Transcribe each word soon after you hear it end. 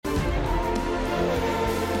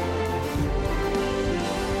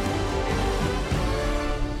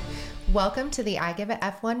Welcome to the I Give It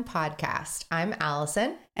F1 podcast. I'm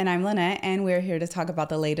Allison. And I'm Lynette, and we're here to talk about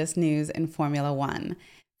the latest news in Formula One.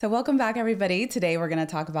 So welcome back, everybody. Today we're going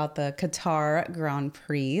to talk about the Qatar Grand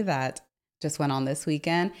Prix that just went on this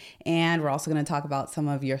weekend. And we're also going to talk about some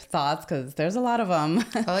of your thoughts because there's a lot of them.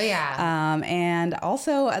 Oh, yeah. And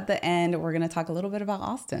also at the end, we're going to talk a little bit about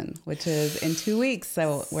Austin, which is in 2 weeks.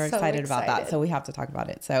 So we're excited about that. So we have to talk about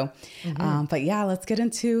it. So, but yeah, let's get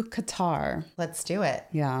into Qatar. Let's do it.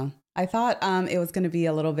 Yeah. I thought it was going to be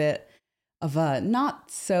a little bit of a not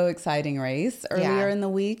so exciting race earlier in the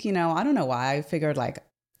week. You know, I don't know why. I figured like,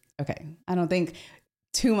 okay, I don't think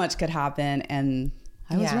too much could happen. And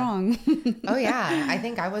I was wrong. Oh, yeah. I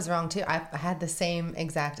think I was wrong, too. I had the same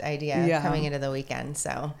exact idea coming into the weekend.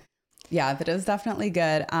 So, yeah, but it was definitely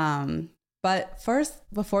good. But first,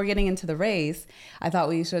 before getting into the race, I thought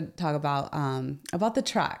we should talk about the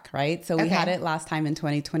track, right? So we had it last time in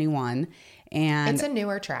 2021. And it's a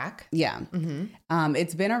newer track. Yeah. Mm-hmm.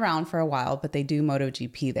 It's been around for a while, but they do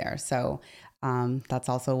MotoGP there. So that's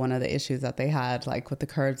also one of the issues that they had, like with the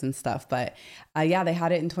curbs and stuff. But yeah, they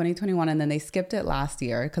had it in 2021 and then they skipped it last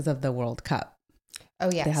year because of the World Cup. Oh,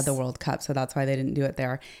 yes. They had the World Cup, so that's why they didn't do it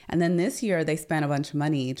there. And then this year, they spent a bunch of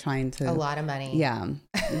money trying to... A lot of money. Yeah.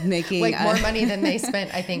 Making... like more money than they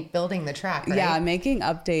spent, I think, building the track, right? Yeah, making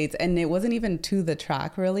updates. And it wasn't even to the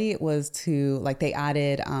track, really. It was to, like, they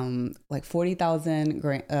added, like, 40,000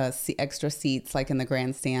 extra seats, like, in the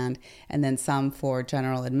grandstand. And then some for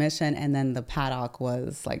general admission. And then the paddock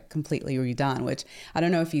was, like, completely redone, which I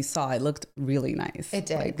don't know if you saw. It looked really nice. It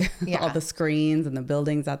did. Like, all the screens and the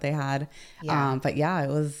buildings that they had. Yeah. But yeah, it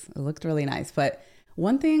looked really nice. But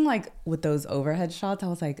one thing, like with those overhead shots, I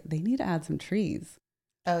was like, they need to add some trees.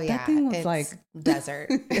 Oh, yeah. That thing was it's like desert.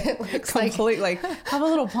 It looks complete, like have a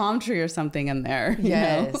little palm tree or something in there.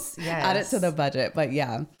 Yes. You know? Add it to the budget. But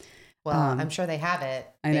yeah. Well, I'm sure they have it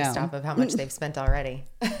based off of how much they've spent already.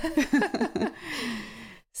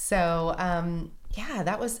 So, yeah,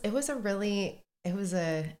 it was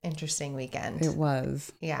a interesting weekend. It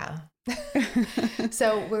was. Yeah.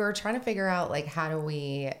 So we were trying to figure out like how do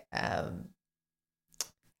we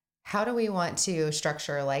want to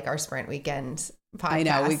structure like our sprint weekend podcast? I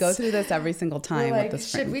know we go through this every single time. Like, with the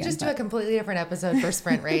sprint should we weekend, just do a completely different episode for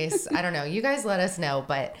sprint race? I don't know. You guys let us know.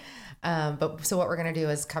 But so what we're gonna do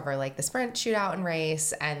is cover like the sprint, shootout, and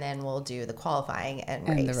race, and then we'll do the qualifying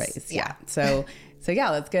and the race. Yeah. So yeah,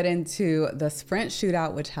 let's get into the sprint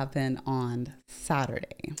shootout, which happened on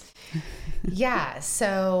Saturday. Yeah.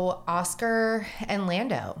 So Oscar and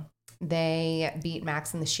Lando, they beat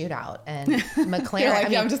Max in the shootout, and McLaren. You're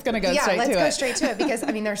like, I'm just going to go straight to it. Yeah, let's go straight to it because,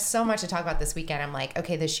 I mean, there's so much to talk about this weekend. I'm like,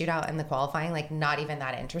 okay, the shootout and the qualifying, like not even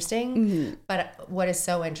that interesting. Mm-hmm. But what is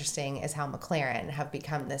so interesting is how McLaren have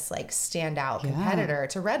become this like standout competitor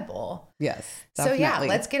to Red Bull. Yes, definitely. So yeah,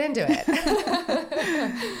 let's get into it.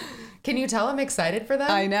 Can you tell I'm excited for them?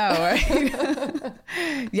 I know, right?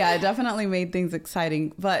 Yeah, it definitely made things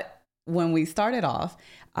exciting. But when we started off,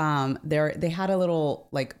 they had a little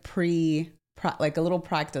like like a little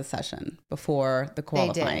practice session before the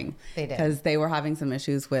qualifying. They did. Because they were having some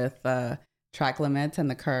issues with track limits and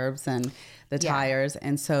the curbs and the tires.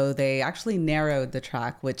 And so they actually narrowed the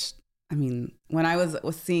track, which, I mean, when I was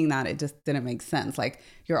seeing that, it just didn't make sense. Like,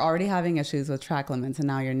 you're already having issues with track limits and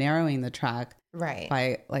now you're narrowing the track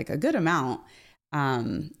by like a good amount.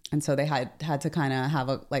 And so they had to kind of have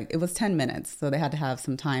it was 10 minutes. So they had to have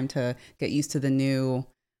some time to get used to the new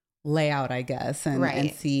layout, I guess,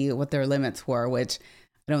 and see what their limits were, which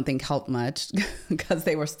I don't think helped much because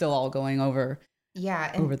they were still all going over.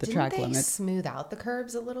 Yeah. And over the track limits. Smooth out the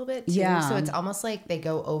curbs a little bit too. Yeah. So it's almost like they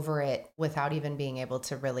go over it without even being able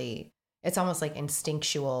to really. It's almost like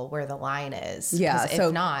instinctual where the line is. Yeah.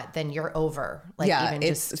 If not, then you're over.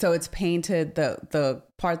 Like so it's painted. The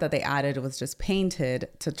part that they added was just painted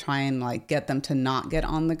to try and like get them to not get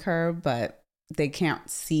on the curb, but they can't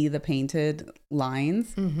see the painted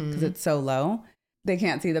lines because it's so low. They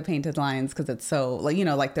can't see the painted lines because it's so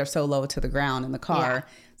like they're so low to the ground in the car.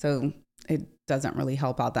 Yeah. So it doesn't really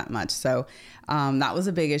help out that much. So that was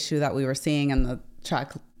a big issue that we were seeing in the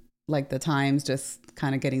track. Like the times just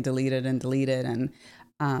kind of getting deleted and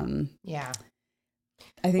I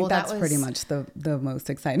think that's pretty much the most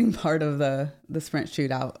exciting part of the sprint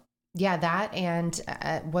shootout. Yeah, that and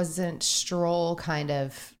wasn't Stroll kind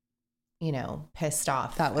of pissed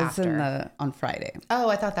off? That was on Friday. Oh,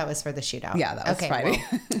 I thought that was for the shootout. Yeah, that was Friday.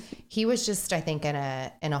 Well, he was just, I think, in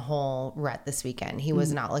a whole rut this weekend. He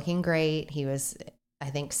was not looking great. He was,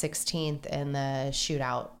 I think, 16th in the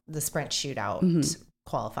sprint shootout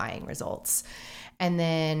qualifying results. And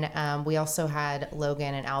then we also had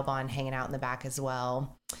Logan and Albon hanging out in the back as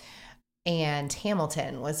well. And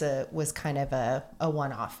Hamilton was kind of a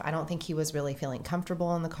one-off. I don't think he was really feeling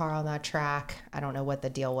comfortable in the car on that track. I don't know what the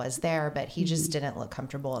deal was there, but he just didn't look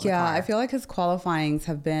comfortable in the car. Yeah, I feel like his qualifyings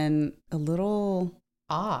have been a little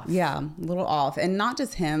off. Yeah, a little off. And not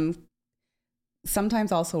just him,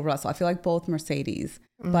 sometimes also Russell. I feel like both Mercedes.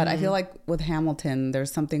 But I feel like with Hamilton,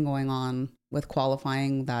 there's something going on with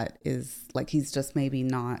qualifying that is like he's just maybe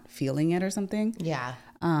not feeling it or something. Yeah.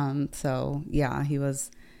 So, yeah, he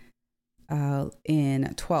was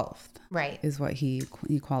in 12th. Right. Is what he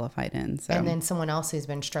qualified in. So. And then someone else who's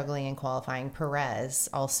been struggling in qualifying, Perez,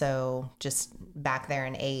 also just back there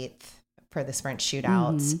in 8th for the sprint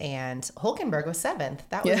shootout. And Hulkenberg was 7th.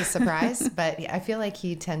 That was a surprise, but I feel like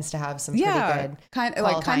he tends to have some pretty good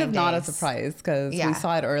kind of not a surprise because we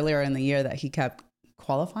saw it earlier in the year that he kept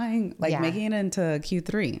qualifying, like making it into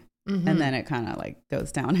Q3. And then it kind of like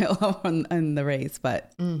goes downhill in the race.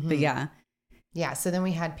 But yeah. Yeah, so then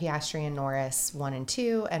we had Piastri and Norris 1 and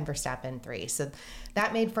 2 and Verstappen 3. So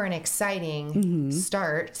that made for an exciting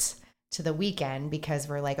start to the weekend because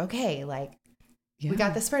we're like, okay, like we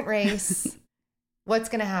got the sprint race. What's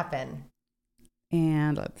going to happen?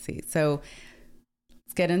 And let's see. So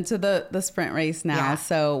let's get into the sprint race now. Yeah.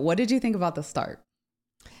 So what did you think about the start?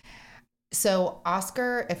 So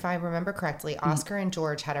Oscar, if I remember correctly, Oscar and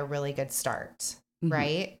George had a really good start,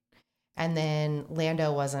 right? And then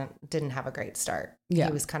Lando didn't have a great start. Yeah.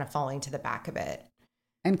 He was kind of falling to the back a bit.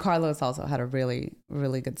 And Carlos also had a really,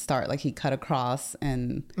 really good start. Like he cut across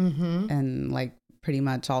and like pretty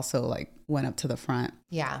much also like went up to the front.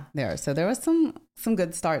 Yeah. There. So there was some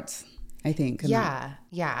good starts, I think. Yeah.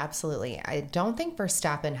 Yeah, absolutely. I don't think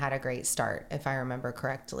Verstappen had a great start, if I remember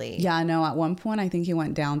correctly. Yeah, no, at one point I think he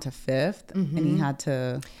went down to 5th and he had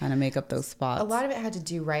to kind of make up those spots. A lot of it had to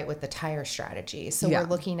do with the tire strategy. So we're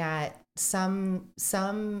looking at some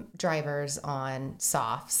drivers on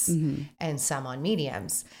softs and some on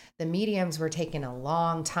mediums. The mediums were taking a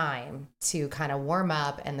long time to kind of warm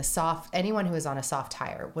up, and anyone who was on a soft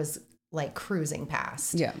tire was like cruising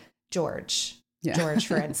past. Yeah. George,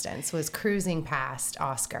 for instance, was cruising past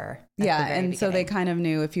Oscar. Yeah. And so they kind of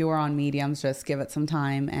knew if you were on mediums, just give it some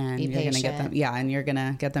time and you're going to get them. Yeah. And you're going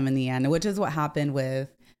to get them in the end, which is what happened with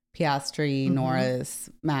Piastri, Norris,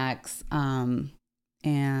 Max. And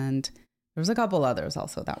there was a couple others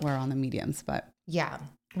also that were on the mediums, but. Yeah.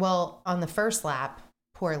 Well, on the first lap,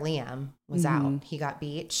 poor Liam was out. He got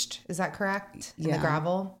beached. Is that correct? In the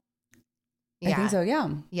gravel? Yeah. I think so, yeah.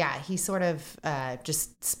 Yeah, he sort of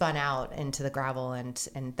just spun out into the gravel and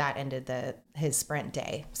that ended his sprint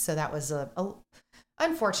day. So that was a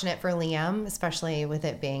unfortunate for Liam, especially with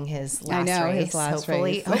it being his last race. His last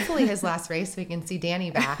race. Hopefully his last race we can see Danny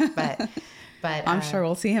back, but I'm sure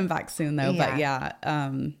we'll see him back soon though. Yeah. But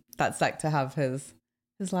yeah, that sucked to have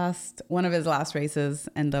one of his last races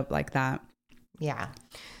end up like that. Yeah.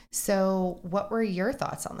 So what were your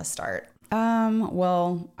thoughts on the start?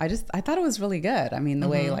 Well, I thought it was really good. I mean, the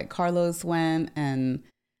way like Carlos went and,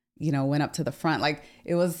 went up to the front, like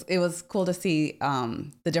it was cool to see,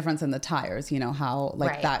 the difference in the tires, how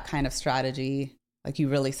like that kind of strategy, like you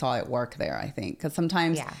really saw it work there, I think. 'Cause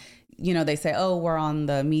sometimes, they say, oh, we're on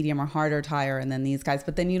the medium or harder tire and then these guys,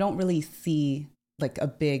 but then you don't really see like a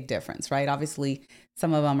big difference, right? Obviously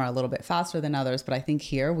some of them are a little bit faster than others, but I think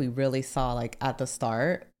here we really saw like at the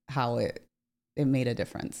start how it made a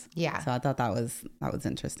difference. Yeah. So I thought that was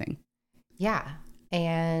interesting. Yeah.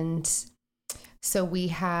 And so we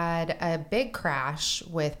had a big crash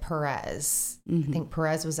with Perez. I think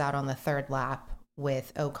Perez was out on the 3rd lap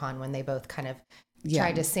with Ocon when they both kind of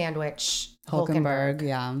tried to sandwich Hulkenberg.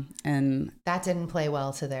 Yeah. And that didn't play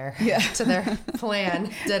well to their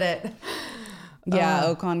plan, did it? Yeah.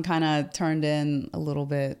 Ocon kind of turned in a little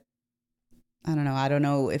bit. I don't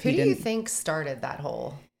know if Who do you think started that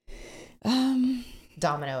whole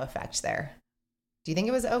domino effect there? Do you think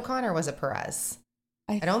it was Ocon or was it Perez?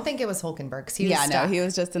 I don't think it was Hulkenberg. He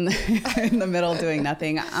was just in the middle doing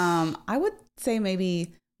nothing. I would say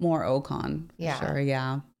maybe more Ocon. Yeah. Sure.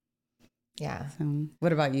 Yeah. Yeah. So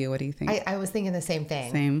what about you? What do you think? I was thinking the same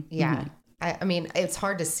thing. Same. Yeah. I mean, it's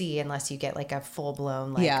hard to see unless you get like a full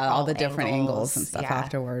blown, like all the different angles and stuff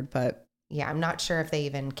afterward, but. Yeah, I'm not sure if they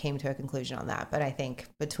even came to a conclusion on that, but I think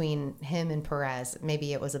between him and Perez,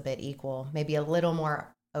 maybe it was a bit equal, maybe a little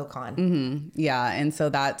more Ocon. Yeah, and so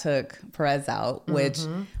that took Perez out, which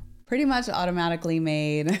pretty much automatically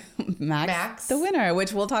made Max the winner,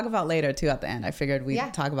 which we'll talk about later too at the end. I figured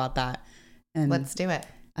we'd talk about that. And let's do it.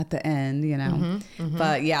 At the end,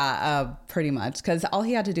 But yeah, pretty much, because all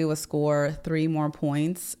he had to do was score 3 more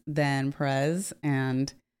points than Perez,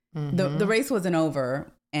 and the race wasn't over.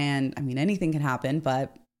 And I mean, anything can happen,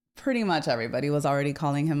 but pretty much everybody was already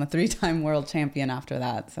calling him a 3-time world champion after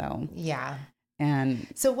that. So, yeah. And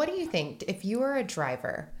so what do you think? If you were a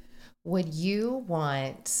driver, would you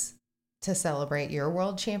want to celebrate your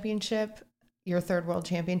world championship, your 3rd world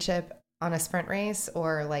championship on a sprint race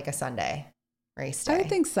or like a Sunday race day? I would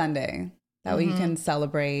think Sunday. That way you can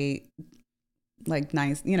celebrate like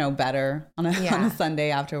nice, better on a Sunday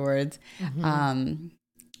afterwards.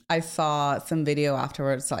 I saw some video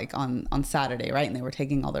afterwards, like on Saturday, right? And they were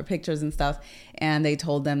taking all their pictures and stuff. And they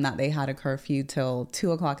told them that they had a curfew till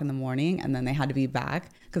 2:00 in the morning. And then they had to be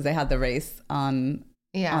back because they had the race on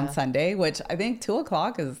Sunday, which I think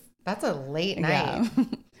 2:00 is... That's a late night. Yeah.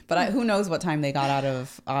 But who knows what time they got out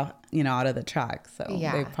of the track. So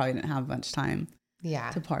they probably didn't have much time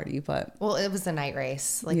to party. But well, it was a night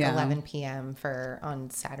race, like 11 p.m. on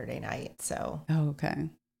Saturday night. So. Oh, okay.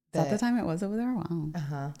 Is that the time it was over there?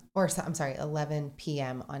 Wow. Or I'm sorry, 11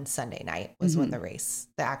 p.m. on Sunday night was when the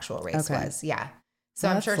actual race was. Yeah. So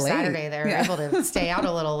I'm sure late. Saturday they were able to stay out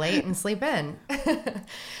a little late and sleep in.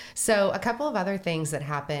 So a couple of other things that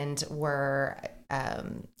happened were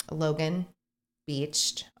Logan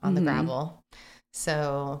beached on the gravel.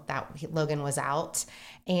 So Logan was out.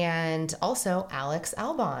 And also Alex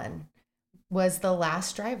Albon was the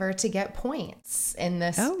last driver to get points in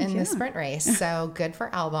this the sprint race. So good for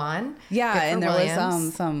Albon. Yeah, good for and there Williams.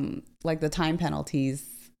 was some like the time penalties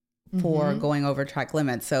for going over track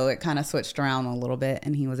limits. So it kind of switched around a little bit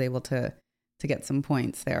and he was able to get some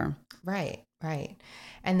points there. Right.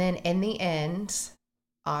 And then in the end,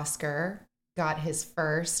 Oscar got his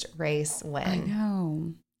first race win. I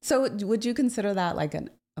know. So would you consider that like a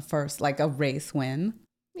first, like a race win?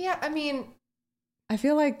 Yeah, I mean, I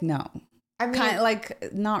feel like no. I mean, kind of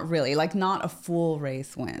like not really, like not a full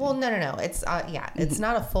race win. Well, no. It's it's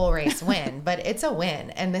not a full race win, but it's a win.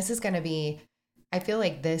 And this is going to be, I feel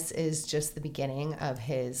like this is just the beginning of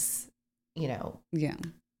his,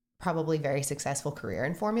 probably very successful career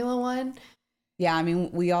in Formula One. Yeah, I mean,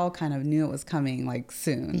 we all kind of knew it was coming like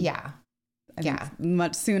soon. Yeah. I think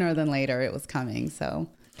much sooner than later it was coming. So,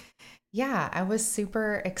 yeah, I was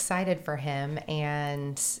super excited for him.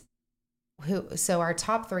 And so our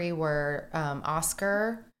top 3 were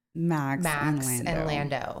Oscar, Max and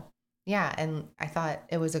Lando. Yeah. And I thought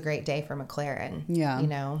it was a great day for McLaren.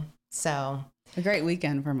 Yeah. So a great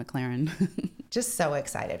weekend for McLaren. Just so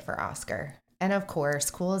excited for Oscar. And of course,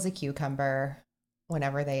 cool as a cucumber.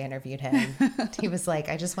 Whenever they interviewed him, he was like,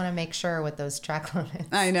 I just want to make sure with those track limits.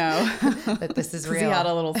 I know. that this is real. He had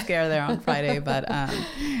a little scare there on Friday, but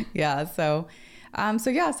yeah. So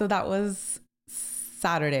that was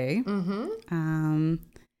Saturday. And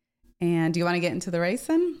do you want to get into the race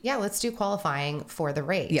then? Yeah, let's do qualifying for the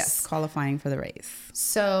race. Yes, qualifying for the race.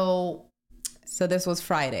 So this was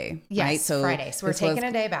Friday, yes, right? So Friday. So we're taking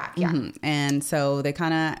a day back. Yeah. And so they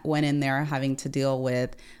kind of went in there having to deal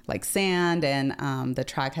with like sand and the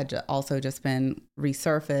track had also just been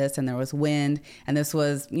resurfaced and there was wind. And this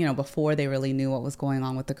was, before they really knew what was going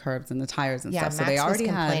on with the curbs and the tires and stuff. Max so they already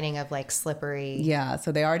was complaining of like slippery. Yeah.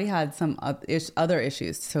 So they already had some other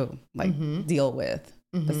issues to like deal with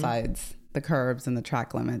besides the curbs and the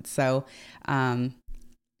track limits. So,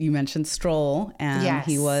 you mentioned Stroll and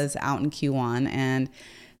he was out in Q1 and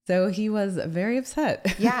so he was very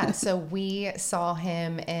upset. Yeah. So we saw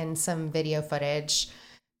him in some video footage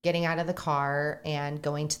getting out of the car and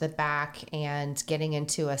going to the back and getting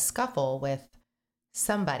into a scuffle with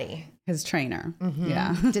somebody. His trainer.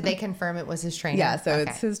 Yeah. Did they confirm it was his trainer? Yeah. So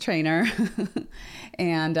it's his trainer.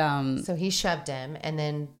 And so he shoved him. And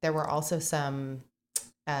then there were also some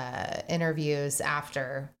interviews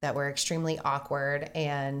after that were extremely awkward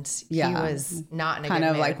and he was not in a kind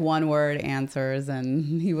good of mood. Like one word answers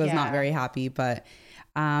and he was not very happy, but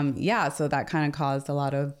so that kind of caused a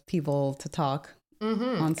lot of people to talk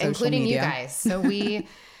on social including media. you guys. So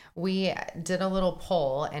we did a little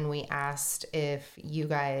poll and we asked if you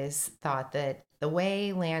guys thought that the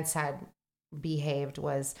way Lance had behaved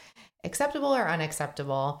was acceptable or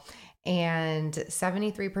unacceptable. And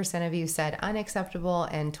 73% of you said unacceptable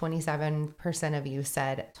and 27% of you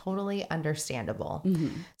said totally understandable.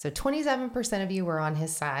 So 27% of you were on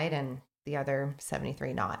his side and the other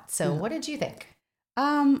 73 not. So what did you think?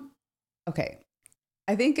 Okay.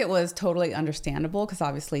 I think it was totally understandable because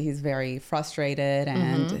obviously he's very frustrated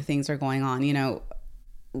and things are going on.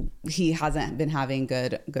 He hasn't been having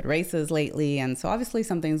good races lately. And so obviously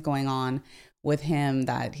something's going on with him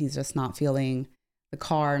that he's just not feeling the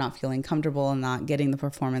car, not feeling comfortable and not getting the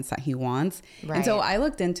performance that he wants. Right. And so I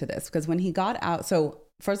looked into this because when he got out, so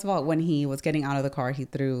first of all, when he was getting out of the car, he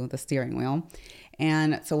threw the steering wheel.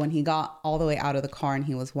 And so when he got all the way out of the car and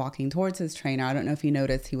he was walking towards his trainer, I don't know if you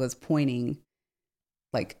noticed, he was pointing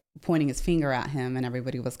like pointing his finger at him, and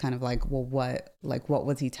everybody was kind of like, well, what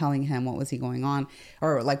was he telling him? What was he going on?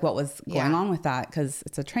 Or like, what was going on with that? Because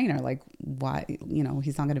it's a trainer. Like, why,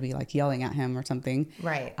 he's not going to be like yelling at him or something.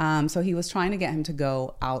 Right. So he was trying to get him to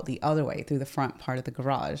go out the other way through the front part of the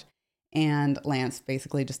garage. And Lance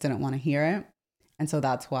basically just didn't want to hear it. And so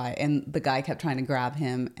that's why, and the guy kept trying to grab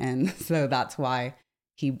him. And so that's why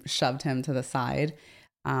he shoved him to the side.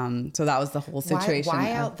 So that was the whole situation.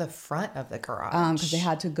 Why out the front of the garage? Because they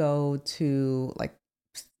had to go to like,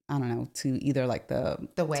 I don't know, to either like the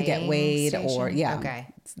to get weighed station? Or okay.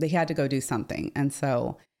 They had to go do something. And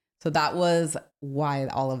so that was why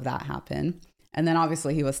all of that happened. And then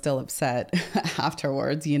obviously he was still upset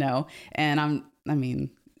afterwards, and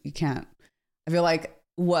you can't, I feel like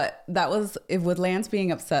if with Lance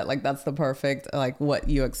being upset, like that's the perfect, like what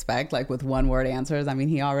you expect, like with one word answers. I mean,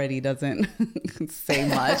 he already doesn't say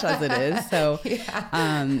much as it is. So,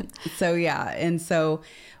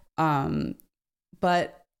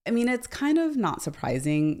 but I mean, it's kind of not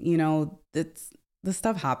surprising, this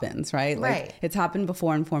stuff happens, right? Like, right. It's happened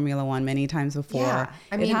before in Formula One many times before. Yeah.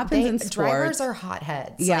 I mean, it happens in sports. Drivers are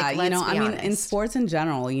hotheads. Yeah. Like, in sports in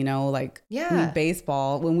general, like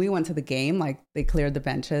baseball, when we went to the game, like they cleared the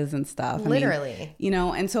benches and stuff. Literally.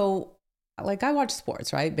 And so like I watch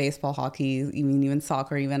sports, right? Baseball, hockey, even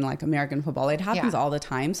soccer, even like American football. It happens all the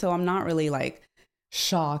time. So I'm not really like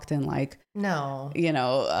shocked and like, no,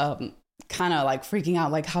 kind of like freaking out,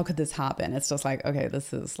 like, how could this happen? It's just like, okay,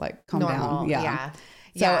 this is like, calm normal. down.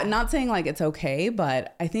 So not saying like it's okay,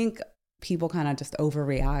 but I think people kind of just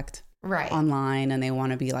overreact online, and they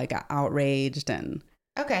want to be like outraged and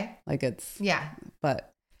like it's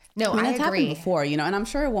but no, I mean, it's agree. happened before, and I'm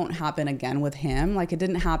sure it won't happen again with him. Like it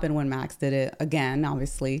didn't happen when Max did it again,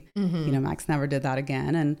 obviously. Max never did that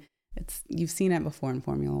again, and you've seen it before in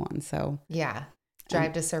Formula One. So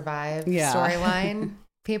Drive to Survive storyline.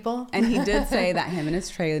 People. And he did say that him and his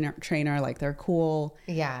trainer, like they're cool.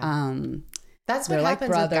 Yeah. That's what they're like happens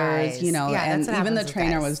brothers, with guys. and even the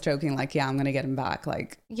trainer was joking, like, yeah, I'm going to get him back.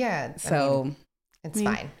 Like, so it's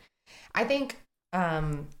fine. I think,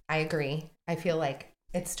 I agree. I feel like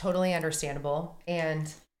it's totally understandable.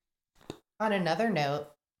 And on another note,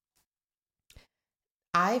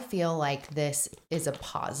 I feel like this is a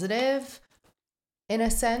positive in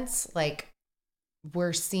a sense. Like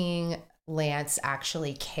we're seeing Lance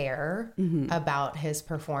actually care about his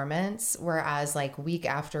performance, whereas like week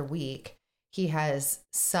after week he has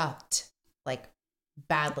sucked like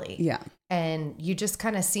badly. Yeah. And you just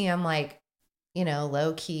kind of see him like,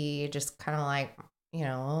 low key, just kind of like,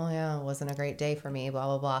 oh yeah, it wasn't a great day for me,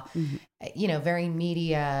 blah, blah, blah. Very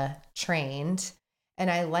media trained. And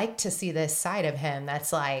I like to see this side of him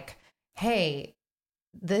that's like, hey,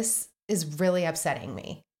 this is really upsetting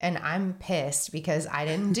me. And I'm pissed because I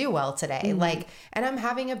didn't do well today. Like, and I'm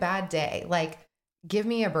having a bad day. Like, give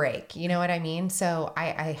me a break. You know what I mean? So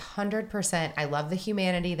I 100%, I love the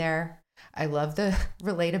humanity there. I love the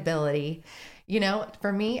relatability.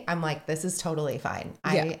 For me, I'm like, this is totally fine.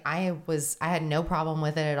 Yeah. I had no problem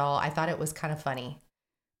with it at all. I thought it was kind of funny.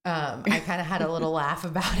 I kind of had a little laugh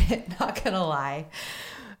about it, not gonna lie.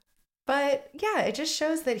 But yeah, it just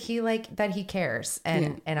shows that he cares,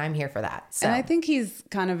 and I'm here for that. So. And I think he's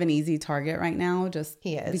kind of an easy target right now,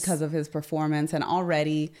 he is, because of his performance. And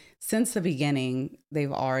already since the beginning,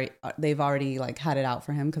 they've already like had it out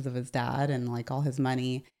for him because of his dad and like all his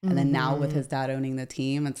money. And then now with his dad owning the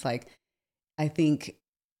team, it's like, I think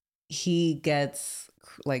he gets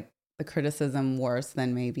like the criticism worse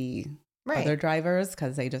than maybe other drivers,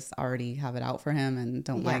 because they just already have it out for him and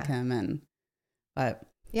don't like him. But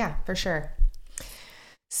yeah, for sure.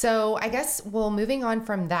 So I guess, moving on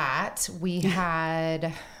from that, we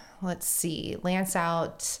had, let's see, Lance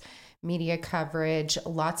out, media coverage.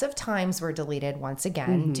 Lots of times were deleted once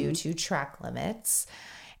again due to track limits.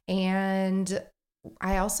 And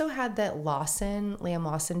I also had that Liam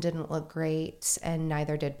Lawson didn't look great, and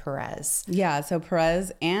neither did Perez. Yeah, so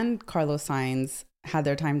Perez and Carlos Sainz had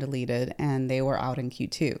their time deleted, and they were out in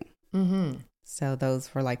Q2. So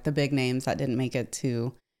those were like the big names that didn't make it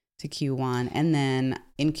to Q1. And then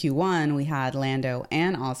in Q1, we had Lando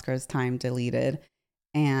and Oscar's time deleted.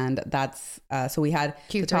 And that's, so we had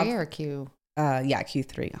Q3 or Q?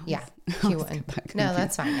 Q3. Yeah. Q1. No,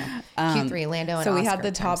 that's fine. Yeah. Q3, Lando and Oscar. So we had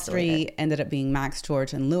the top three ended up being Max,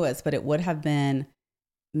 George, and Lewis, but it would have been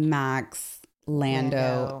Max,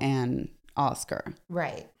 Lando. And Oscar.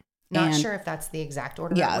 Right. Not sure if that's the exact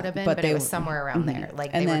order it would have been, but it was somewhere around there.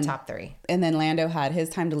 Like they were top three. And then Lando had his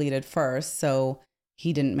time deleted first, so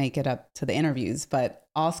he didn't make it up to the interviews. But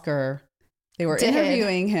Oscar, they were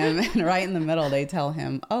interviewing him, and right in the middle, they tell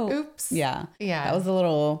him, "Oh, oops, yeah, that was a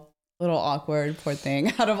little little awkward, poor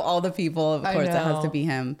thing. Out of all the people, of course, it has to be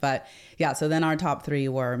him. But yeah, so then our top three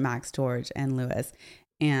were Max, George, and Lewis.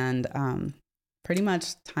 And pretty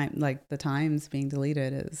much the times being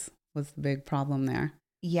deleted was the big problem there.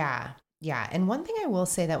 Yeah. Yeah. And one thing I will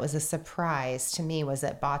say that was a surprise to me was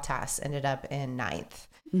that Bottas ended up in 9th,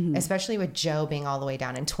 especially with Joe being all the way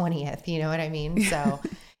down in 20th. You know what I mean? So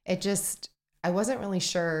I wasn't really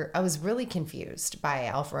sure. I was really confused by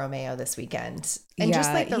Alfa Romeo this weekend. And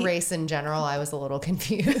just like the race in general, I was a little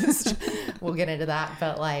confused. We'll get into that.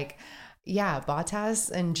 But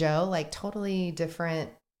Bottas and Joe, like totally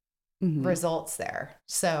different results there.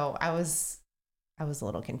 So I was a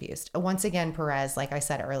little confused. Once again, Perez, like I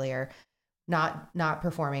said earlier, not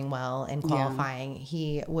performing well in qualifying. Yeah.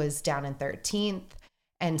 He was down in 13th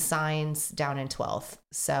and Sainz down in 12th.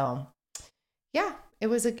 So yeah, it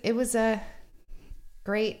was a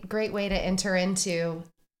great way to enter into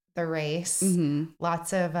the race.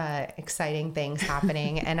 Lots of exciting things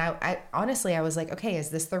happening. And I honestly, I was like, okay, is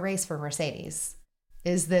this the race for Mercedes?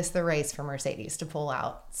 Is this the race for Mercedes to pull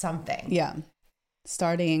out something? Yeah.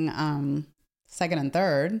 Starting second and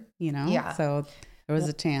third, Yeah. So there was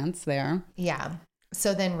a chance there. Yeah.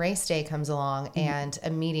 So then race day comes along and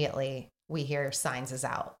immediately we hear Sainz is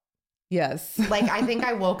out. Yes. I think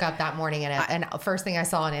I woke up that morning and first thing I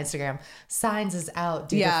saw on Instagram, Sainz is out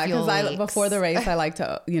due to fuel leaks. Before the race, I like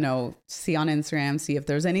to, see on Instagram, see if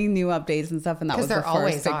there's any new updates and stuff. And that was the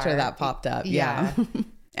first picture that popped up. Yeah.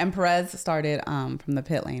 And Perez started from the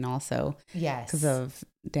pit lane also. Yes. Because of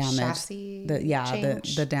damage. Chassis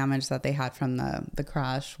the damage that they had from the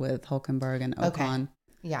crash with Hülkenberg and Ocon. Okay.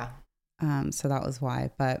 Yeah. So that was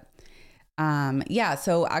why. But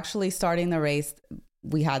so actually starting the race,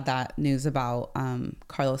 we had that news about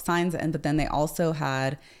Carlos Sainz, but then they also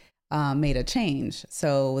had made a change.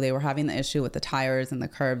 So they were having the issue with the tires and the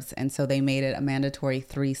curbs, and so they made it a mandatory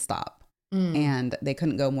 3-stop, and they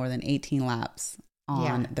couldn't go more than 18 laps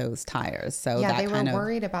on those tires. So they were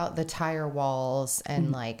worried about the tire walls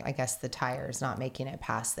and I guess the tires not making it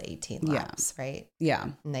past the 18 laps, right? Yeah,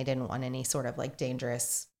 and they didn't want any sort of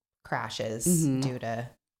dangerous crashes due to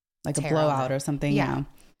a blowout or something. Yeah.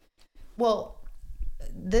 Well,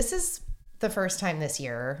 this is the first time this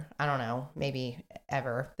year, I don't know, maybe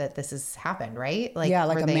ever, that this has happened, right?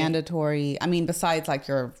 Mandatory. I mean, besides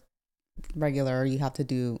your regular, you have to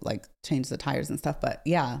do change the tires and stuff. But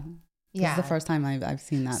this is the first time I've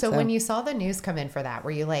seen that. So when you saw the news come in for that,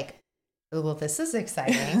 were you like, oh, well, this is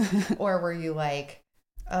exciting? Or were you like,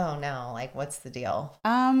 oh no, what's the deal?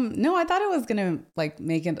 No, I thought it was gonna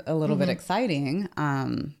make it a little bit exciting.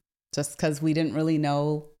 Just because we didn't really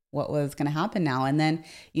know what was going to happen now. And then,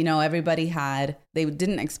 they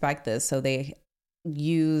didn't expect this. So they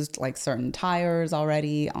used certain tires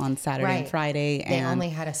already on Saturday and Friday. They only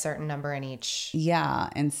had a certain number in each. Yeah.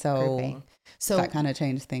 And so that kind of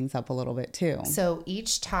changed things up a little bit too. So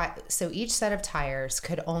each set of tires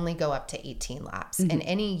could only go up to 18 laps, and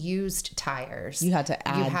any used tires, you had to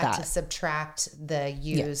to subtract the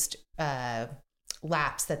used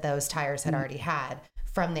laps that those tires had already had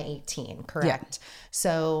from the 18, correct? Yeah.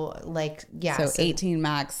 So So 18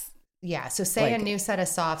 max. Yeah. So say a new set of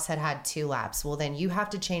softs had 2 laps. Well, then you have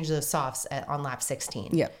to change those softs on lap 16.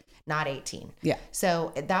 Yeah. Not 18. Yeah.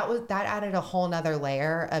 So that added a whole nother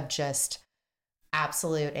layer of just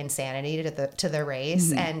absolute insanity to the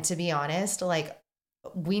race. And to be honest,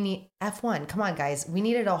 we need F1. Come on, guys. We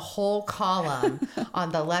needed a whole column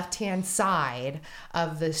on the left-hand side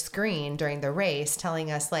of the screen during the race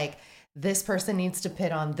telling us this person needs to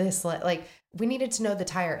pit on this. We needed to know the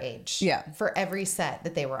tire age for every set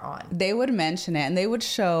that they were on. They would mention it and they would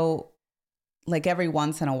show every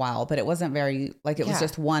once in a while, but it wasn't very, it was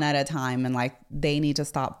just one at a time. And they need to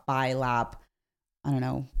stop by lap, I don't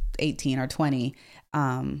know, 18 or 20.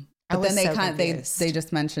 But then they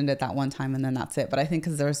just mentioned it that one time and then that's it. But I think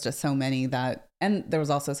because there was just so many and there was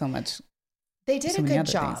also so much. They did a good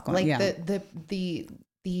job.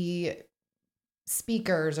 The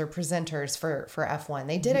speakers or presenters for F1,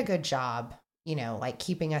 they did a good job,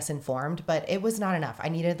 keeping us informed, but it was not enough. I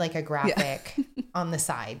needed a graphic on the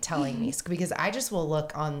side telling me, because I just will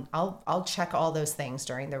look on, I'll check all those things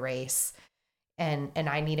during the race and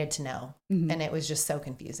I needed to know. And it was just so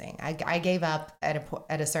confusing. I gave up at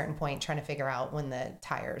a certain point trying to figure out when the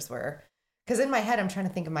tires were, because in my head, I'm trying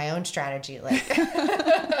to think of my own strategy.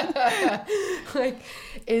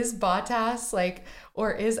 Is Bottas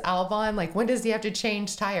or is Albon, when does he have to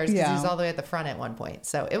change tires? Because he's all the way at the front at one point.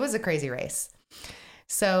 So it was a crazy race.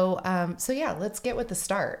 So let's get with the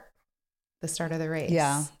start of the race.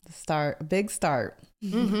 Yeah. Big start.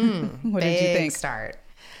 What did you think? Big start.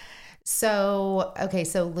 So, okay,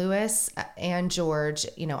 so Lewis and George,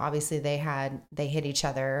 obviously they hit each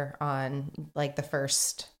other on like the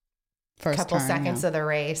first couple turn, seconds of the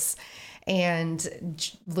race, and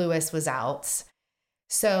Lewis was out.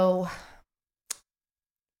 So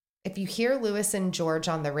if you hear Lewis and George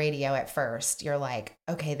on the radio at first, you're like,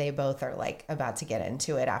 okay, they both are like about to get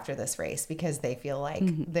into it after this race because they feel like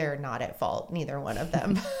they're not at fault, neither one of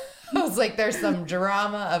them. I was like, there's some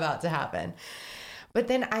drama about to happen. But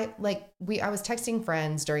then I was texting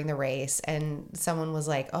friends during the race, and someone was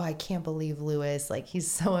like, oh, I can't believe Lewis, like he's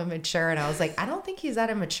so immature. And I was like, I don't think he's that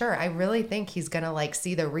immature. I really think he's going to like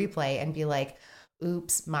see the replay and be like,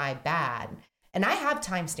 oops, my bad. And I have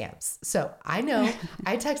timestamps. So I know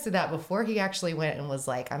I texted that before he actually went and was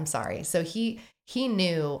like, I'm sorry. So he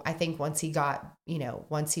knew, I think once he got,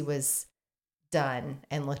 once he was done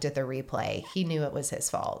and looked at the replay, he knew it was his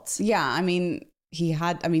fault. Yeah. I mean, you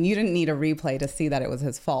didn't need a replay to see that it was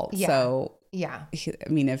his fault. Yeah. So yeah,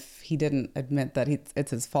 if he didn't admit that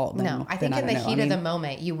it's his fault, then no, I think in the heat of the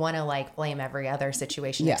moment, you want to like blame every other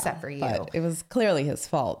situation except for you. But it was clearly his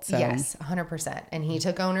fault. So. Yes, 100%. And he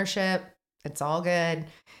took ownership. It's all good.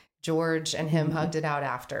 George and him hugged it out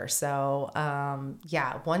after. So,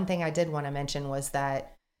 one thing I did want to mention was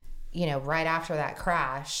that, right after that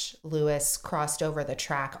crash, Lewis crossed over the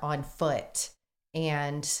track on foot,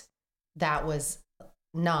 and that was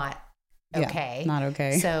not okay. Yeah, not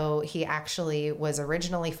okay. So he actually was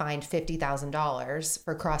originally fined $50,000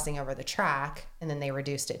 for crossing over the track, and then they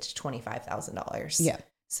reduced it to $25,000. Yeah.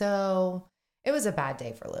 So it was a bad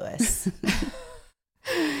day for Lewis.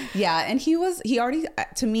 Yeah. And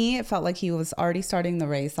to me, it felt like he was already starting the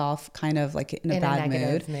race off kind of like in a bad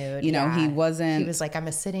mood. He was like, I'm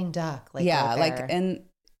a sitting duck. And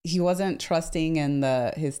he wasn't trusting in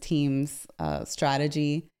his team's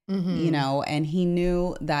strategy. And he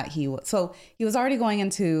knew that he was already going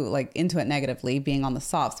into it negatively, being on the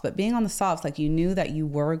softs, but being on the softs, like you knew that you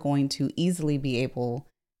were going to easily be able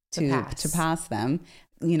to pass them,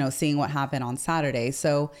 seeing what happened on Saturday.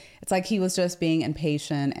 So it's like he was just being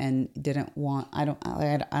impatient and didn't want, I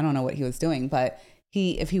don't know what he was doing, but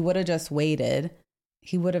if he would have just waited,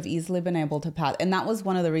 he would have easily been able to pass. And that was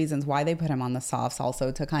one of the reasons why they put him on the softs,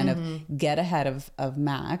 also to kind of get ahead of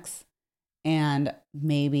Max and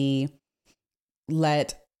maybe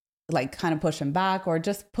kind of push him back, or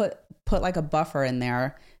just put like a buffer in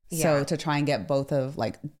there. Yeah. So to try and get both of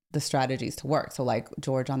like the strategies to work. So like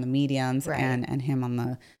George on the mediums, right, and him on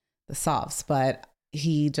the softs. But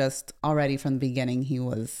he just already from the beginning, he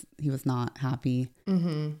was not happy.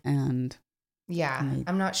 And yeah,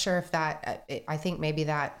 I'm not sure if that, I think maybe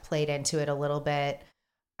that played into it a little bit.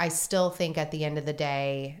 I still think at the end of the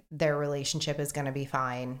day, their relationship is going to be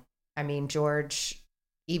fine. I mean, George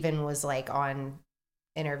even was like on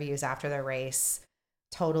interviews after the race,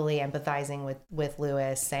 totally empathizing with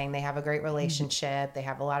Lewis, saying they have a great relationship. They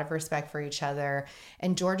have a lot of respect for each other.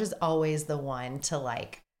 And George is always the one to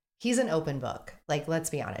he's an open book. Like, let's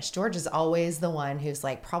be honest. George is always the one who's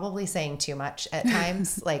like probably saying too much at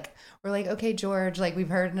times. We're like, okay, George, we've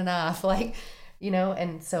heard enough.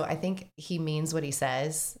 And so I think he means what he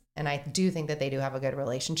says. And I do think that they do have a good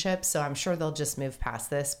relationship. So I'm sure they'll just move past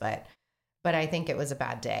this, but I think it was a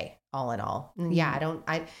bad day all in all. Yeah.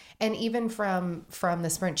 And even from the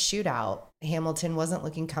sprint shootout, Hamilton wasn't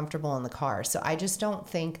looking comfortable in the car. So I just don't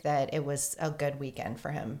think that it was a good weekend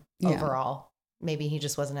for him overall. Maybe he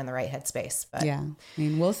just wasn't in the right headspace, but yeah, I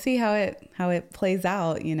mean, we'll see how it plays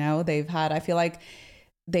out. I feel like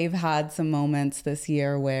they've had some moments this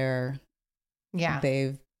year where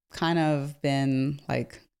they've kind of been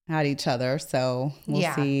at each other. So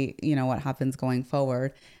we'll see, what happens going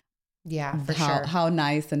forward. Yeah, for sure. How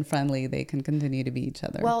nice and friendly they can continue to be each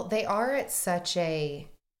other. Well, they are at such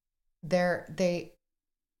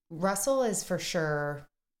Russell is for sure,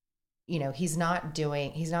 he's not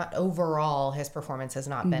overall, his performance has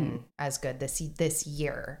not been as good this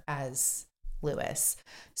year as Lewis.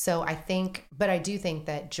 So I do think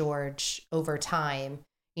that George over time,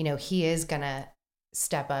 he is going to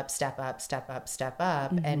step up.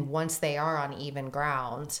 And once they are on even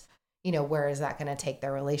ground, where is that going to take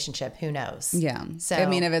their relationship? Who knows? Yeah. So, I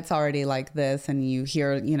mean, if it's already like this and you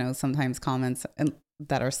hear, sometimes comments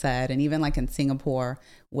that are said, and even in Singapore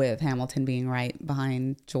with Hamilton being right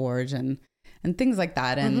behind George and things like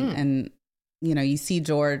that. And you see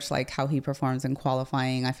George, how he performs in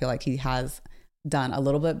qualifying. I feel like he has done a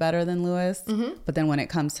little bit better than Lewis, but then when it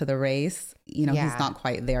comes to the race, he's not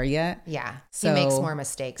quite there yet. Yeah. So he makes more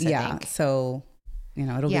mistakes, I think. So,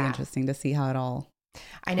 it'll be interesting to see how it all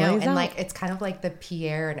I know. And like, it's kind of like the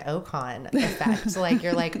Pierre and Ocon effect. Like,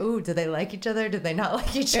 you're like, ooh, do they like each other? Do they not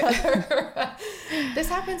like each other? This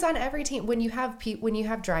happens on every team. When you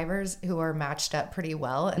have drivers who are matched up pretty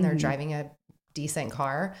well and they're driving a decent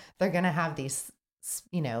car, they're going to have these,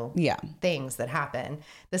 things that happen.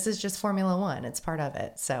 This is just Formula One. It's part of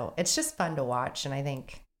it. So it's just fun to watch. And I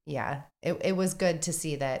think, it was good to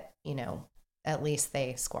see that, at least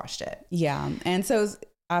they squashed it. Yeah. And so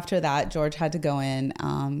after that, George had to go in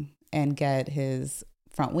and get his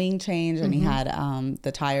front wing changed, and he had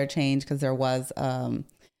the tire change because there was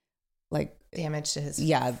like damage to his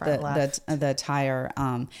front left. the tire.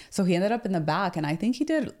 So he ended up in the back, and I think he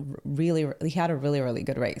had a really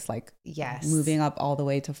good race. Like moving up all the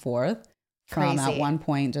way to fourth from at one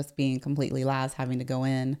point just being completely last, having to go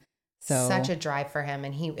in. So such a drive for him.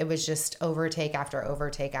 And it was just overtake after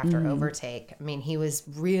overtake after overtake. I mean, he was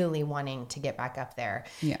really wanting to get back up there.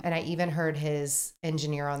 Yeah. And I even heard his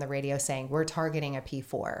engineer on the radio saying, we're targeting a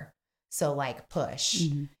P4. So like push,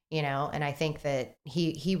 and I think that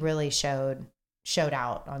he really showed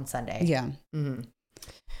out on Sunday. Yeah. Mm-hmm.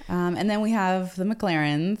 And then we have the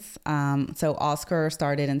McLarens. So Oscar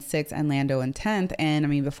started in 6th and Lando in 10th. And I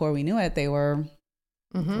mean, before we knew it, they were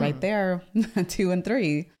right there, 2 and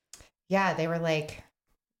 3. Yeah, they were like,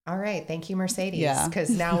 all right, thank you, Mercedes. Yeah. Because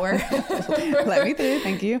now we're let me through.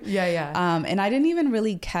 Thank you. Yeah. And I didn't even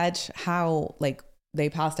really catch how like they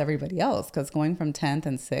passed everybody else, because going from 10th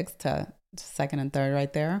and 6th to 2nd and 3rd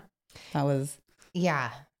right there, that was.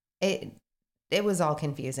 Yeah. It was all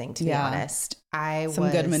confusing, to be honest.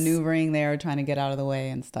 Some good maneuvering there, trying to get out of the way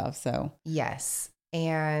and stuff. So yes.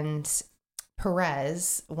 And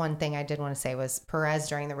Perez, one thing I did want to say was Perez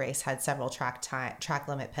during the race had several track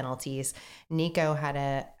limit penalties. Nico had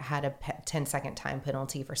a 10-second time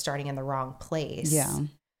penalty for starting in the wrong place. Yeah.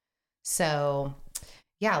 So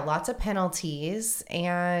lots of penalties.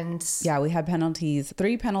 And we had penalties,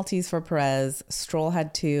 3 penalties for Perez. Stroll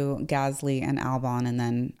had 2, Gasly and Albon, and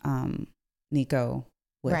then Nico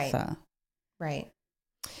with the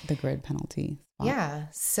grid penalty spot. Yeah.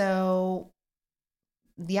 So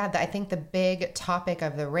I think the big topic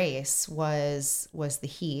of the race was the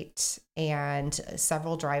heat, and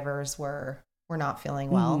several drivers were not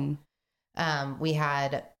feeling well. We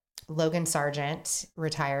had Logan Sargent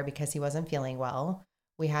retire because he wasn't feeling well.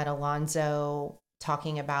 We had Alonso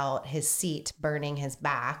talking about his seat burning his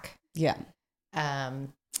back. Yeah.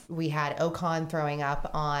 We had Ocon throwing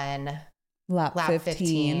up on lap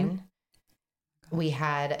 15. We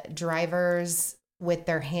had drivers with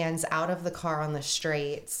their hands out of the car on the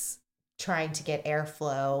straights, trying to get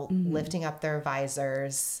airflow, lifting up their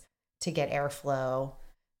visors to get airflow.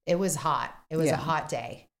 It was hot. It was a hot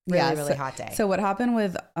day. Really hot day. So what happened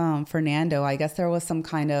with Fernando, I guess there was some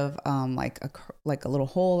kind of like a little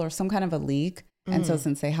hole or some kind of a leak. And so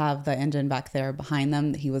since they have the engine back there behind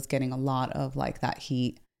them, he was getting a lot of like that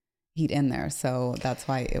heat in there. So that's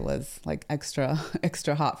why it was like extra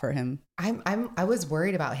hot for him. I was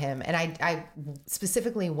worried about him, and I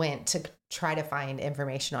specifically went to try to find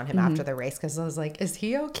information on him after the race, because I was like, is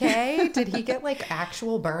he okay? Did he get like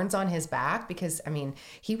actual burns on his back? Because I mean,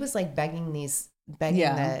 he was like begging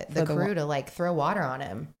the crew to like throw water on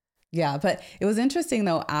him. Yeah, but it was interesting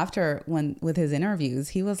though, after with his interviews,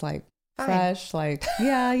 he was like fresh, like,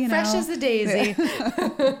 fresh as a daisy.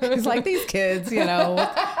 He's like, these kids, they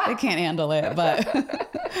can't handle it,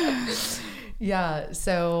 but yeah.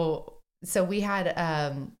 So we had,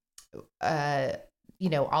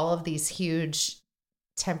 all of these huge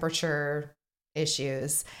temperature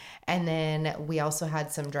issues. And then we also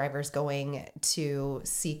had some drivers going to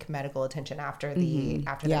seek medical attention after the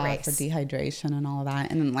race. For dehydration and all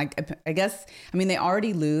that. And like, I guess, I mean, they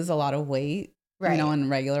already lose a lot of weight, in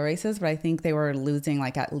regular races, but I think they were losing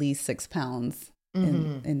like at least 6 pounds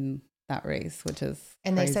in that race, which is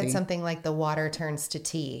and crazy. They said something like the water turns to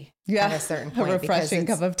tea at a certain point. A refreshing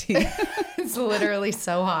cup of tea. It's literally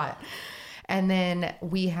so hot. And then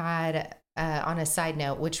we had, on a side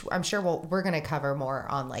note, which I'm sure we're going to cover more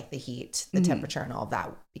on like the heat, the temperature and all of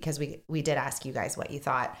that, because we did ask you guys what you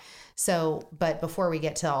thought. So, but before we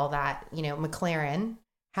get to all that, McLaren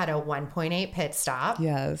had a 1.8 pit stop.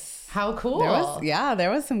 Yes. How cool. There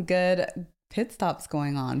was some good pit stops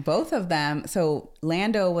going on. Both of them. So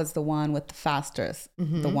Lando was the one with the fastest,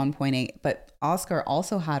 the 1.8, but Oscar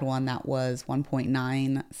also had one that was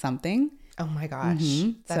 1.9 something. Oh my gosh.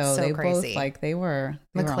 That's so they crazy. Both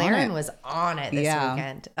McLaren was on it this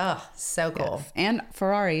weekend. Oh, so cool. Yes. And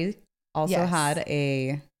Ferrari also had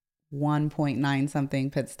a 1.9 something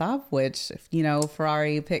pit stop, which,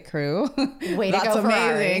 Ferrari pit crew. Way to go,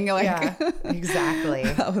 amazing. Ferrari. Like, exactly.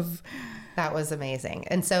 That was That was amazing.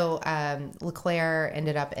 And so Leclerc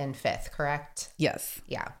ended up in 5th, correct? Yes.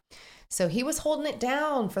 Yeah. So he was holding it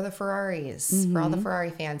down for the Ferraris, for all the Ferrari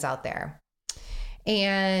fans out there.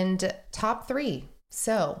 And top 3.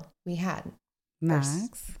 So we had Max.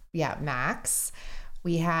 Max.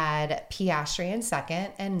 We had Piastri in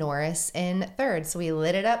 2nd and Norris in 3rd. So we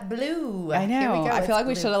lit it up blue. I know. Here we go. I feel like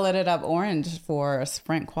blue. we should have lit it up orange for a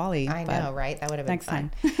sprint quali. I know, right? That would have been next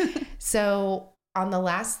fun. time. So on the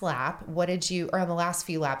last lap, on the last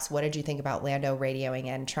few laps, what did you think about Lando radioing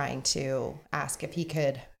in, trying to ask if he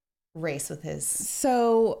could race with his?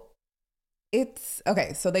 So it's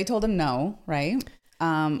okay. So they told him no, right?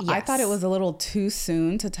 Yes. I thought it was a little too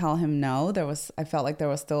soon to tell him no. I felt like there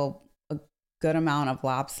was still a good amount of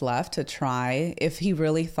laps left to try. If he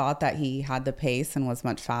really thought that he had the pace and was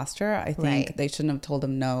much faster, I think they shouldn't have told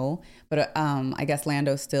him no. But I guess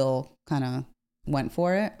Lando still kind of went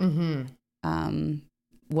for it.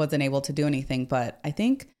 Wasn't able to do anything, but I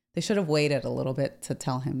think they should have waited a little bit to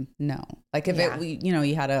tell him no. Like if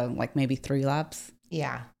you had like maybe 3 laps.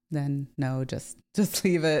 Yeah. Then no, just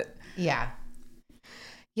leave it. Yeah.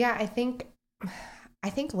 Yeah, I think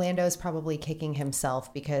Lando's probably kicking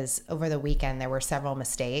himself because over the weekend there were several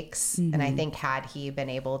mistakes. And I think had he been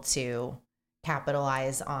able to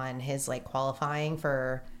capitalize on his like qualifying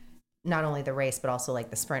for not only the race, but also like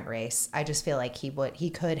the sprint race, I just feel like he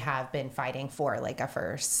could have been fighting for like a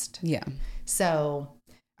first. Yeah. So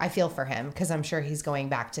I feel for him because I'm sure he's going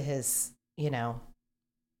back to his,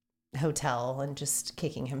 hotel and just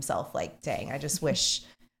kicking himself like, dang, I just wish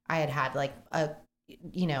I had like a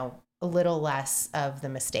little less of the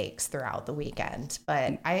mistakes throughout the weekend.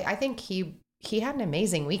 But I think he had an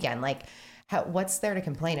amazing weekend. Like what's there to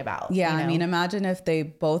complain about? Yeah. I mean, imagine if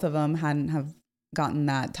both of them hadn't have gotten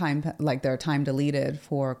that time, like their time deleted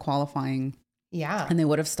for qualifying. Yeah. And they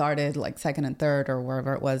would have started like 2nd and 3rd or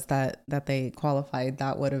wherever it was that they qualified.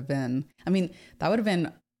 That would have been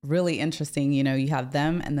really interesting. You have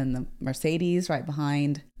them and then the Mercedes right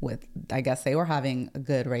behind with, I guess they were having a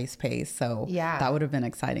good race pace. So yeah, that would have been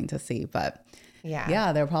exciting to see. But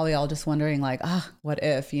yeah, they're probably all just wondering like, what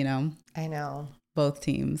if, I know. Both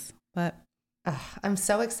teams. But I'm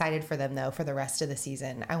so excited for them though, for the rest of the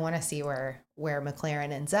season. I want to see where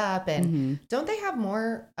McLaren ends up. And don't they have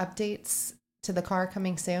more updates to the car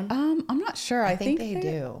coming soon? I'm not sure. I think they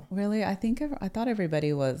do. Really? I thought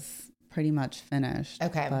everybody was pretty much finished.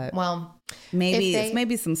 Okay. Well,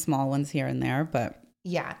 maybe some small ones here and there, but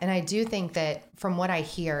yeah. And I do think that from what I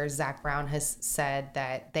hear, Zach Brown has said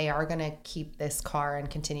that they are going to keep this car and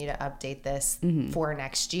continue to update this for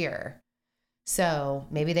next year. So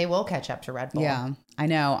maybe they will catch up to Red Bull. Yeah, I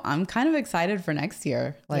know. I'm kind of excited for next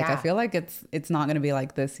year. Like, I feel like it's not going to be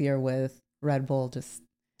like this year with Red Bull just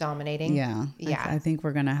dominating. Yeah. Yeah. I think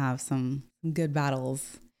we're going to have some good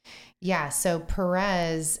battles. Yeah. So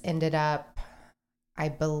Perez ended up, I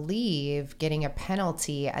believe, getting a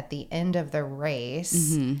penalty at the end of the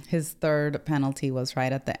race. His 3rd penalty was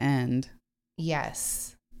right at the end.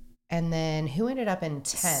 Yes. And then who ended up in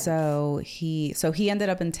 10th? So he ended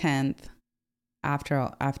up in 10th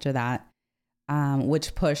after that,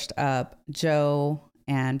 which pushed up Joe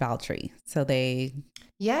and Valtteri. So they...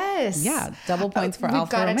 Yes. Yeah. Double points for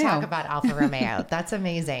Alfa Romeo. We've got to talk about Alfa Romeo. That's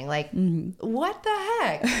amazing. Like, what the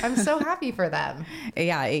heck? I'm so happy for them.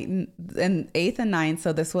 Yeah. 8th and 9th.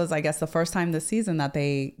 So this was, I guess, the first time this season that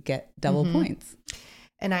they get double points.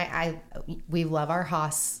 And we love our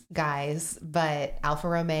Haas guys, but Alfa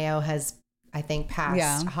Romeo has, I think,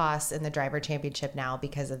 passed Haas in the driver championship now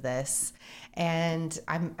because of this. And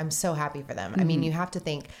I'm so happy for them. I mean, you have to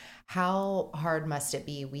think, how hard must it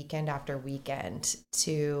be weekend after weekend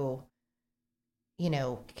to,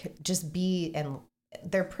 just be, and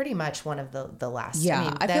they're pretty much one of the last.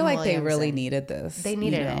 Yeah. I feel like they really needed this. They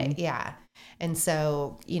needed it. Yeah. And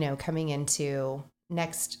so, coming into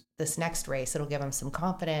this next race, it'll give them some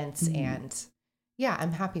confidence. And yeah,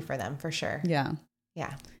 I'm happy for them for sure. Yeah.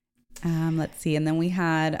 Yeah. Let's see. And then we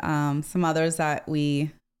had some others that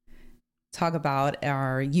we talk about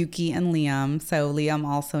are Yuki and Liam. So Liam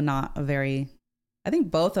also I think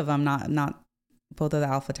both of them, not both of the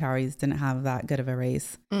AlphaTauris didn't have that good of a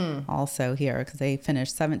race also here because they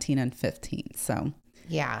finished 17 and 15. So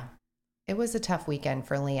yeah, it was a tough weekend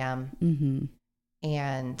for Liam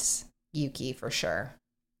and Yuki for sure.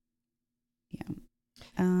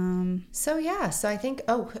 Yeah. So I think,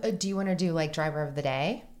 do you want to do like driver of the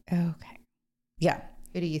day? Okay. Yeah.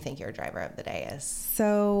 Who do you think your driver of the day is?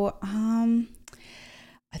 So, I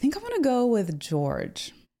think I'm going to go with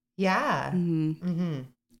George. Yeah. I'm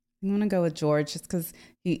going to go with George just because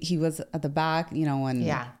he was at the back,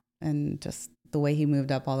 and just the way he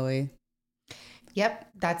moved up all the way Yep.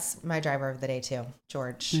 That's my driver of the day too,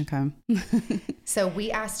 George. Okay. So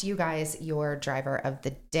we asked you guys your driver of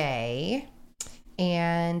the day,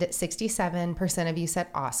 and 67% of you said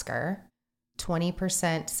Oscar,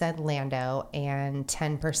 20% said Lando, and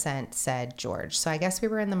 10% said George. So I guess we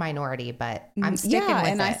were in the minority, but I'm sticking with it. Yeah,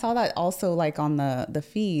 and I saw that also like on the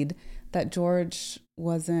feed that George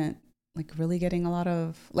wasn't like really getting a lot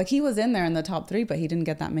of, like he was in there in the top 3, but he didn't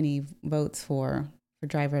get that many votes for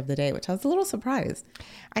driver of the day, which I was a little surprised.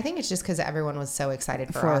 I think it's just because everyone was so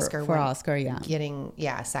excited for Oscar. For Oscar, yeah. Getting,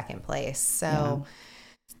 second place. So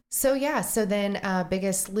then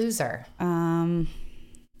biggest loser. I'm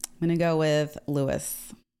going to go with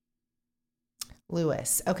Lewis.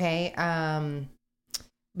 Okay.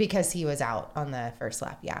 Because he was out on the first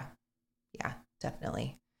lap. Yeah,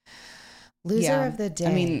 definitely. Loser of the day.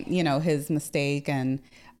 I mean, his mistake, and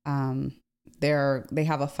they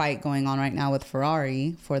have a fight going on right now with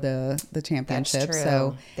Ferrari for the championship. That's true.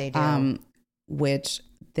 So they do. Which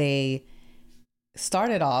they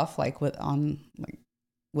started off with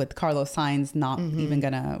Carlos Sainz not even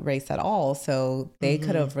gonna race at all. So they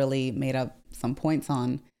could have really made up some points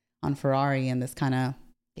on Ferrari, and this kind of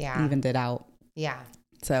evened it out. Yeah.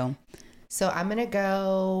 So I'm going to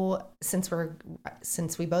go, since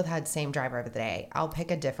we both had same driver of the day, I'll pick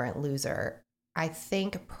a different loser. I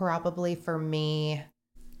think probably for me,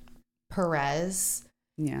 Perez.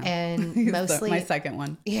 Yeah. And mostly my second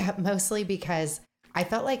one. Yeah. Mostly because I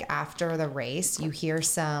felt like after the race, you hear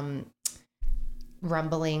some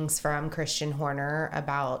rumblings from Christian Horner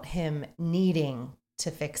about him needing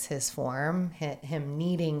to fix his form, him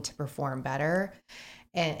needing to perform better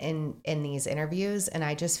in these interviews. And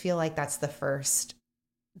I just feel like that's the first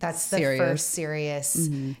serious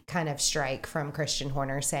kind of strike from Christian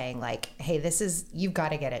Horner, saying like, hey, you've got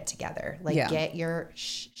to get it together. Like get your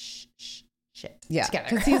shit together.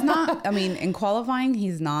 Because he's not, I mean, in qualifying, he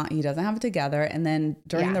doesn't have it together. And then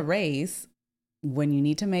during the race, when you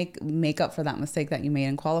need to make up for that mistake that you made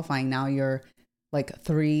in qualifying, now you're like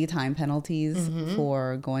 3 time penalties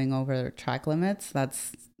for going over track limits.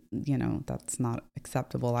 That's not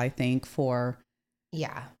acceptable, I think, for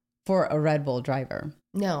a Red Bull driver.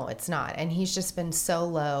 No, it's not. And he's just been so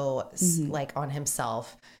low, like on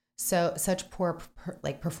himself. So such poor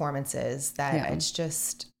performances that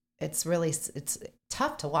it's really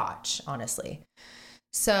tough to watch, honestly.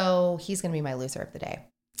 So he's going to be my loser of the day.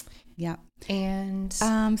 Yeah. And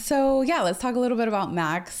let's talk a little bit about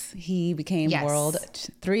Max. He became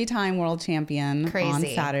 3-time world champion on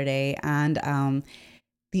Saturday, and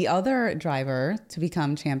the other driver to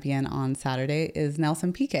become champion on Saturday is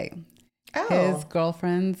Nelson Piquet. Oh, his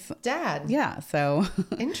girlfriend's dad. Yeah, so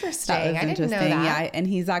interesting. I didn't know that. Yeah, and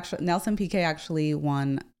Nelson Piquet actually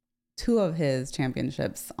won 2 of his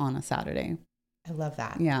championships on a Saturday. I love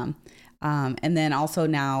that. Yeah, and then also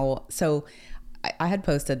now, so I had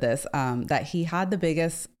posted this that he had the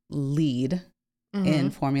biggest lead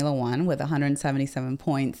in Formula One with 177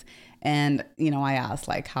 points. And, I asked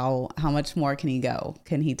like, how much more can he go?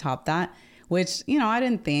 Can he top that? Which, I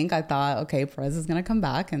didn't think. I thought, okay, Perez is going to come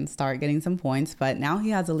back and start getting some points. But now he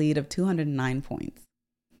has a lead of 209 points,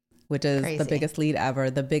 which is the biggest lead ever.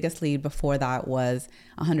 The biggest lead before that was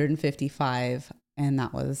 155, and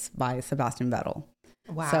that was by Sebastian Vettel.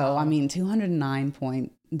 Wow. So, 209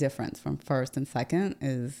 point difference from first and second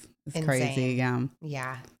is crazy. Yeah.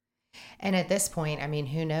 Yeah. And at this point,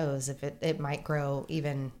 who knows if it might grow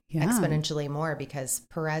even exponentially more, because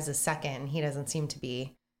Perez is second. He doesn't seem to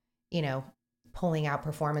be, pulling out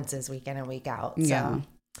performances week in and week out. Yeah. So,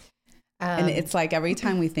 and it's like every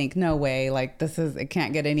time we think, no way, like it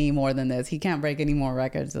can't get any more than this. He can't break any more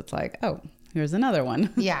records. It's like, oh, here's another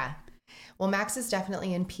one. Yeah. Well, Max is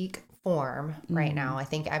definitely in peak form right now. I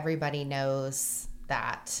think everybody knows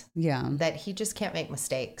that. Yeah. That he just can't make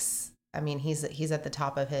mistakes. He's at the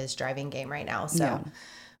top of his driving game right now. So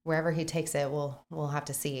wherever he takes it, we'll have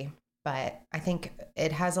to see. But I think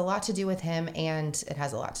it has a lot to do with him, and it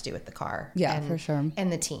has a lot to do with the car. Yeah, for sure.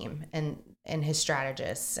 And the team and his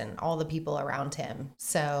strategists and all the people around him.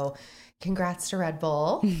 So congrats to Red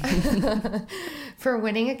Bull for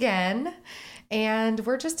winning again. And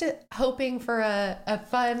we're just hoping for a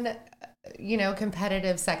fun,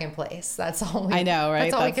 competitive second place. That's all I know, right?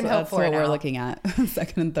 That's all we can hope for. That's what we're looking at.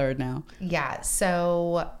 Second and third now. Yeah.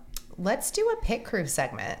 So let's do a pit crew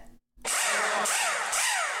segment.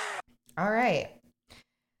 All right.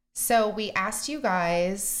 So we asked you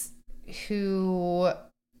guys if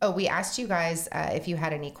you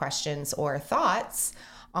had any questions or thoughts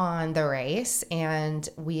on the race. And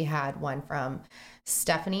we had one from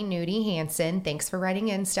Stephanie Nudie Hansen. Thanks for writing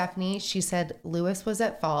in, Stephanie. She said Lewis was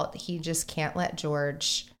at fault. He just can't let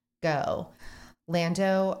George go.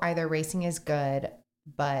 Lando, either racing is good,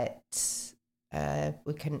 but I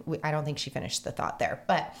don't think she finished the thought there.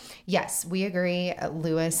 But yes, we agree.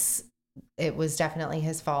 Lewis, it was definitely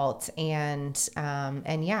his fault. And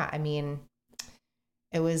yeah, I mean,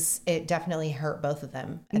 it definitely hurt both of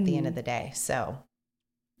them at the end of the day. So.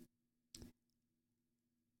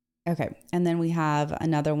 Okay. And then we have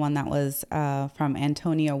another one that was from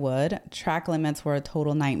Antonia Wood. Track limits were a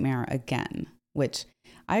total nightmare again, which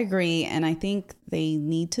I agree. And I think they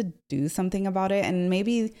need to do something about it. And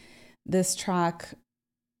maybe this track,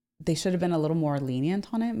 they should have been a little more lenient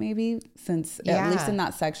on it, maybe, since at least in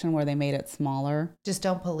that section where they made it smaller. Just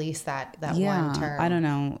don't police that one turn. I don't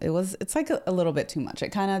know. It's like a little bit too much. It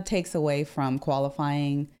kind of takes away from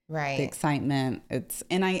qualifying, the excitement.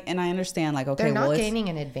 And I understand, like, okay, they're not gaining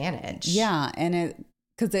an advantage. Yeah, and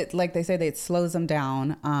because it, like they say, it slows them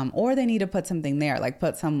down, or they need to put something there, like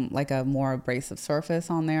put some, like, a more abrasive surface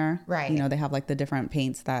on there. Right. You know, they have like the different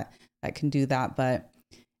paints that can do that, but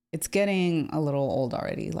it's getting a little old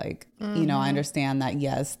already. Like, you know, I understand that,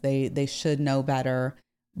 yes, they should know better,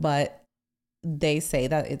 but they say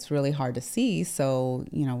that it's really hard to see. So,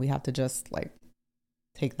 you know, we have to just like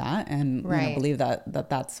take that and you know, believe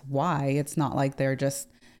that's why. It's not like they're just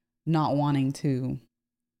not wanting to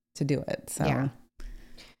do it. So. Yeah.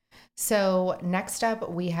 So next up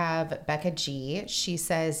we have Becca G. She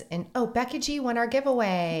says, Becca G won our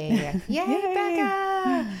giveaway. Yay,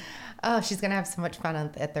 Becca. Oh, she's going to have so much fun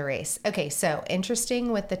at the race. Okay, so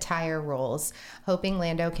interesting with the tire rules. Hoping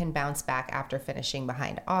Lando can bounce back after finishing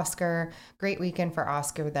behind Oscar. Great weekend for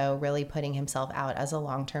Oscar, though, really putting himself out as a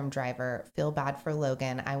long-term driver. Feel bad for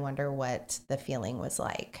Logan. I wonder what the feeling was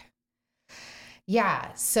like.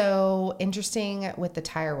 Yeah, so interesting with the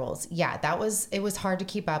tire rules. Yeah, it was hard to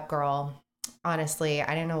keep up, girl. Honestly,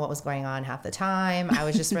 I didn't know what was going on half the time. I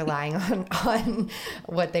was just relying on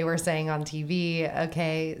what they were saying on TV.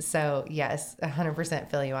 Okay. So yes,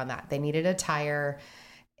 100% feel you on that. They needed a tire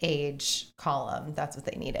age column. That's what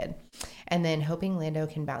they needed. And then hoping Lando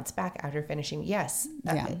can bounce back after finishing. Yes.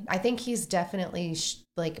 Yeah. I think he's definitely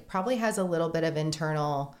probably has a little bit of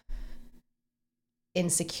internal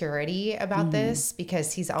insecurity about this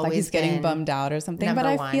because he's always like he's getting bummed out or something, but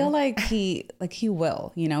I feel like he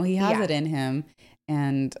will, you know, he has it in him,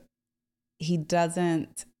 and he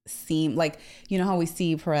doesn't seem like, you know how we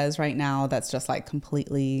see Perez right now that's just like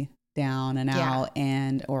completely down and out,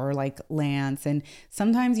 and or like Lance, and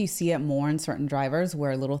sometimes you see it more in certain drivers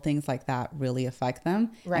where little things like that really affect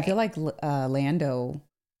them. I feel like Lando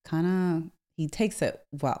kind of, he takes it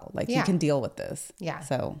well. Like he can deal with this. Yeah.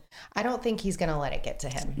 So I don't think he's going to let it get to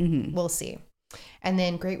him. We'll see. And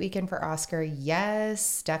then great weekend for Oscar.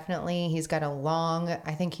 Yes, definitely.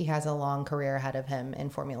 I think he has a long career ahead of him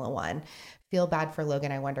in Formula One. Feel bad for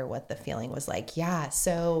Logan. I wonder what the feeling was like. Yeah.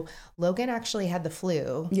 So Logan actually had the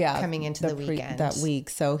flu coming into the weekend. That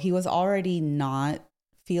week. So he was already not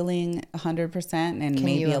feeling 100% and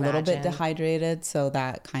maybe a little bit dehydrated. So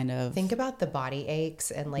that kind of, think about the body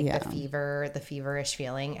aches and like the fever, the feverish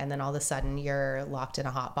feeling. And then all of a sudden you're locked in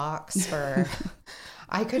a hot box for,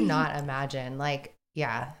 I could not imagine. Like,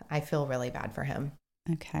 yeah, I feel really bad for him.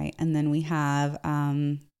 Okay. And then we have,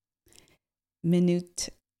 Minuti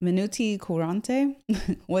Curante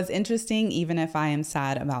was interesting, even if I am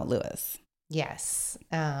sad about Lewis. Yes.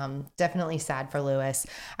 Definitely sad for Lewis.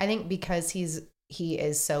 I think because he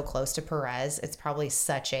is so close to Perez, it's probably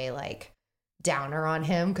such a like downer on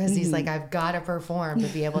him because he's like, I've got to perform to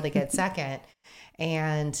be able to get second.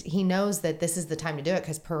 And he knows that this is the time to do it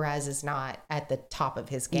because Perez is not at the top of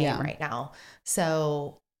his game right now.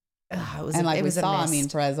 So it was, and like it was I mean,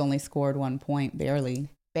 Perez only scored 1 point, barely.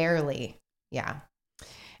 Yeah.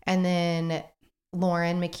 And then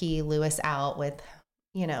Lauren McKee, Lewis out with,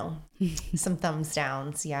 you know, some thumbs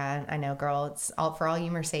downs. Yeah, I know, girl. It's all for all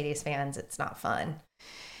you Mercedes fans. It's not fun.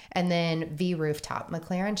 And then V Rooftop.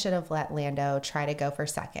 McLaren should have let Lando try to go for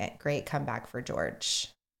second. Great comeback for George.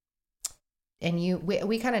 And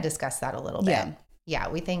we kind of discussed that a little bit. Yeah,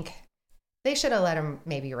 we think they should have let him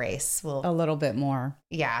maybe race. A little bit more.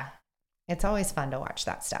 Yeah. It's always fun to watch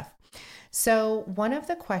that stuff. So one of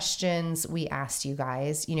the questions we asked you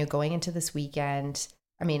guys, you know, going into this weekend,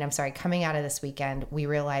 coming out of this weekend, we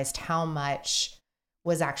realized how much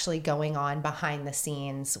was actually going on behind the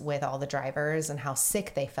scenes with all the drivers and how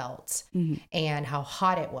sick they felt and how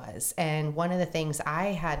hot it was. And one of the things I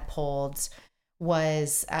had pulled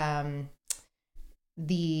was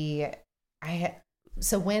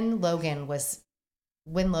so when Logan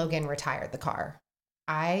retired the car,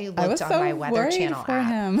 I looked on my Weather Channel for app.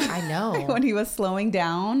 Him. I know. When he was slowing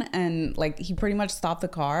down and like he pretty much stopped the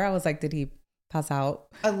car, I was like, did he pass out?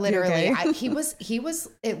 Literally, Okay? he was,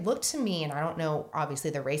 it looked to me, and I don't know, obviously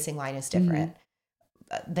the racing line is different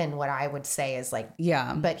than what I would say is like,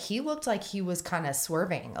 Yeah. but he looked like he was kind of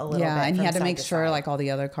swerving a little bit. Yeah. And he had to make sure side. like all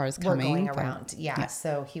the other cars were coming going around. Yeah.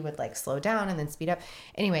 So he would like slow down and then speed up.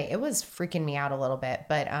 Anyway, it was freaking me out a little bit,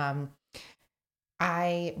 but,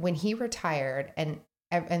 when he retired and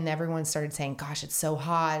everyone started saying, gosh, it's so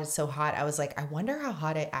hot. It's so hot. I was like, I wonder how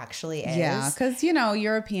hot it actually is. Yeah. Cause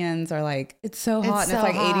Europeans are like, it's so hot and so it's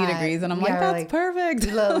like 80 hot. degrees. And I'm like, that's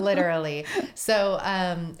perfect. Literally. So,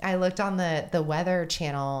 I looked on the Weather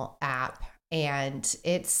Channel app and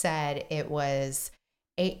it said it was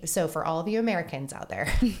so for all of you Americans out there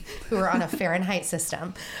who are on a Fahrenheit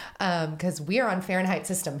system, because we are on Fahrenheit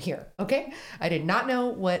system here. Okay. I did not know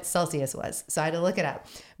what Celsius was, so I had to look it up,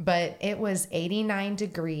 but it was 89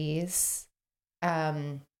 degrees,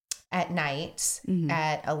 at night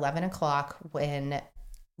at 11 o'clock when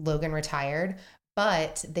Logan retired,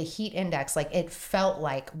 but the heat index, like it felt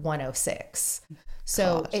like 106.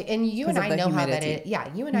 So, and you and I know how that is.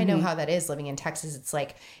 Yeah. You and I know how that is living in Texas. It's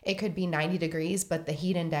like, it could be 90 degrees, but the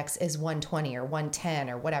heat index is 120 or 110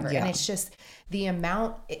 or whatever. Yeah. And it's just the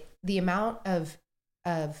amount of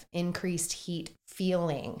increased heat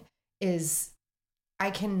feeling is, I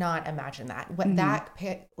cannot imagine that. What that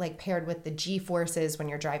like paired with the G forces when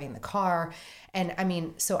you're driving the car. And I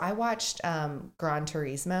mean, so I watched Gran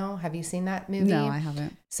Turismo. Have you seen that movie? No, I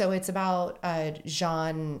haven't. So it's about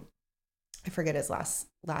Jean, I forget his last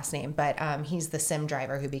name, but he's the sim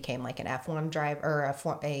driver who became like an F1 driver or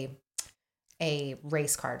a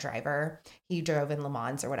race car driver. He drove in Le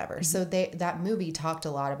Mans or whatever. So that movie talked a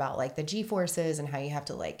lot about like the G forces and how you have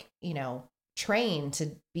to like, train to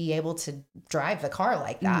be able to drive the car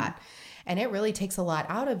like that. And it really takes a lot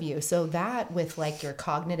out of you. So that with like your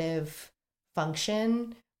cognitive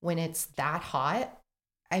function, when it's that hot,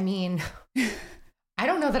 I mean, I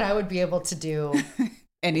don't know that I would be able to do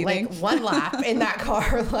anything, like one lap in that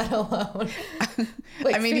car, let alone.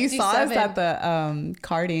 Like I mean, 57. You saw us at the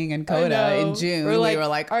karting in Coda in June. We were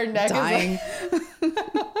like our neck dying.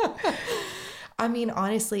 I mean,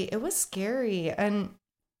 honestly, it was scary, and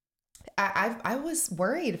I was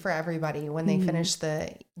worried for everybody when they finished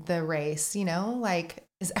the race. Like,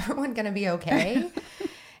 is everyone going to be okay?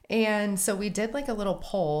 And so we did like a little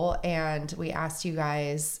poll, and we asked you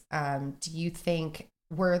guys, do you think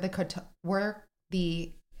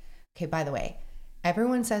okay, by the way,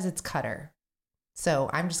 everyone says it's Qatar. So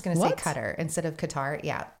I'm just going to say Qatar instead of Qatar.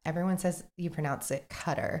 Yeah. Everyone says you pronounce it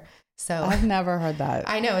Qatar. So I've never heard that.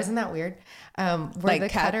 I know. Isn't that weird? Like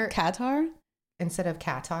Qatar instead of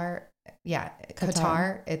Qatar. Yeah.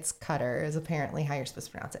 Qatar. It's Qatar is apparently how you're supposed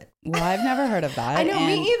to pronounce it. Well, I've never heard of that. I know,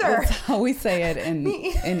 me either. That's how we say it in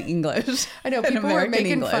English. I know, people American are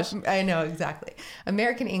making English. fun. I know, exactly.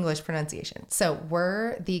 American English pronunciation. So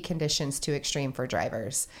were the conditions too extreme for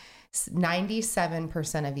drivers?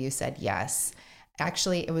 97% of you said yes.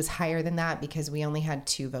 Actually, it was higher than that because we only had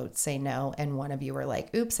 2 votes say no. And one of you were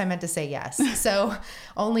like, oops, I meant to say yes. So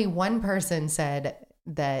only one person said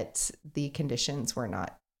that the conditions were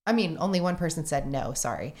not, only one person said no,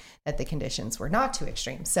 sorry, that the conditions were not too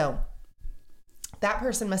extreme. So that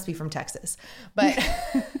person must be from Texas. But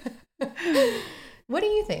what do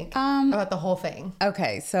you think about the whole thing?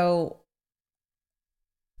 Okay, so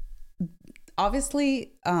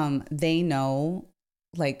obviously they know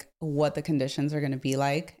like what the conditions are going to be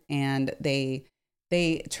like, and they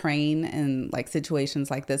train in like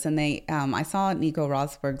situations like this. And they I saw Nico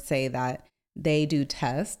Rosberg say that they do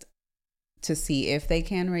test to see if they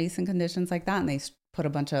can race in conditions like that, and they put a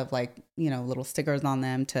bunch of like little stickers on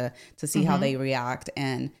them to see how they react,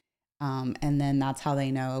 and then that's how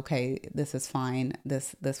they know, okay, this is fine,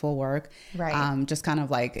 this will work, right? Just kind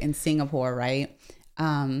of like in Singapore, right?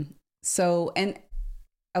 So, and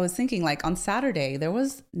I was thinking like on Saturday, there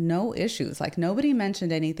was no issues. Like nobody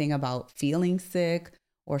mentioned anything about feeling sick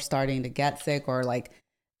or starting to get sick or like,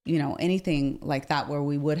 anything like that where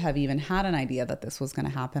we would have even had an idea that this was going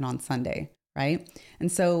to happen on Sunday. Right.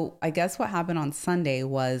 And so I guess what happened on Sunday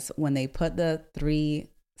was when they put the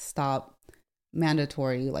 3-stop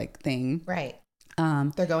mandatory like thing. Right.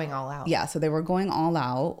 They're going all out. Yeah. So they were going all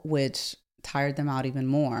out, which tired them out even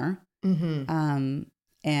more.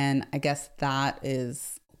 And I guess that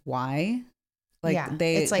is why, like,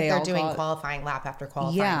 it's like they're doing qualifying lap after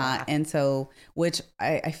qualifying lap. And so, which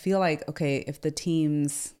I feel like, okay, if the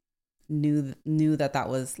teams knew that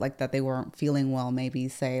was like, that they weren't feeling well, maybe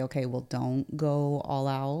say, okay, well, don't go all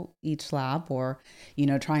out each lap, or,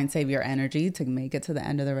 try and save your energy to make it to the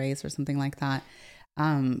end of the race or something like that.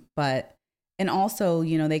 And also,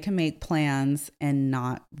 they can make plans and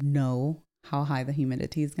not know how high the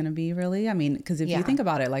humidity is going to be, really. I mean, because if you think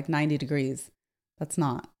about it, like 90 degrees, that's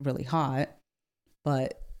not really hot.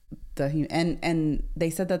 But and they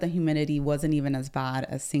said that the humidity wasn't even as bad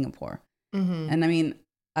as Singapore. Mm-hmm. And I mean,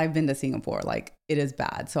 I've been to Singapore, like it is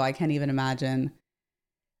bad. So I can't even imagine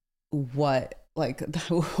what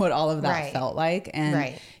all of that felt like.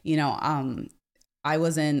 And, you know, I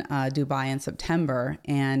was in Dubai in September,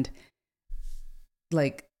 and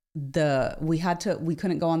like we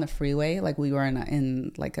couldn't go on the freeway. Like we were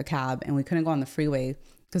in like a cab, and we couldn't go on the freeway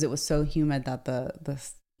because it was so humid that the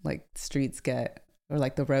like streets or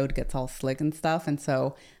like the road gets all slick and stuff. And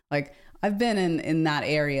so like I've been in that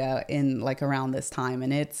area in like around this time,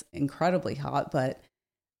 and it's incredibly hot, but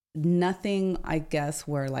nothing, I guess,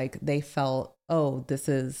 where like they felt, oh, this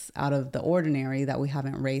is out of the ordinary that we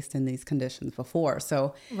haven't raced in these conditions before.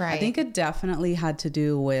 So I think it definitely had to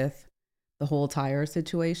do with the whole tire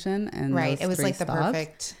situation. And it was like the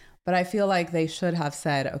perfect. But I feel like they should have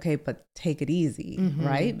said, okay, but take it easy,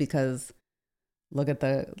 right? Because look at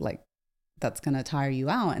that's going to tire you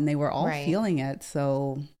out. And they were all feeling it.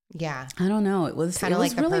 So yeah, I don't know. It was kind of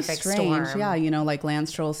like the really perfect strange. storm. Yeah. You know, like Lance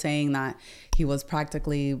Stroll saying that he was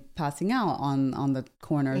practically passing out on the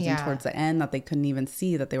corners and towards the end, that they couldn't even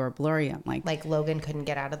see, that they were blurry. And like Logan couldn't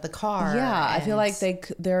get out of the car. Yeah. I feel like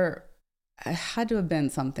there had to have been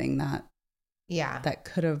something that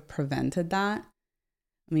could have prevented that.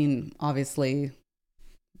 I mean, obviously,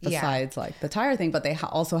 besides like the tire thing, but they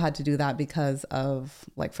also had to do that because of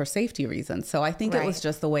like for safety reasons. So I think it was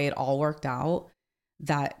just the way it all worked out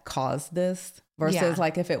that caused this, versus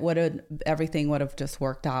like if everything would have just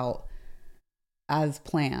worked out as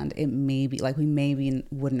planned, it maybe like we maybe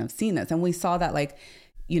wouldn't have seen this. And we saw that, like,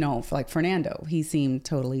 you know, for like Fernando, he seemed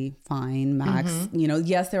totally fine. Max, you know,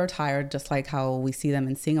 yes, they were tired, just like how we see them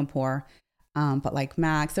in Singapore. But like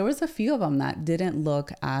Max, there was a few of them that didn't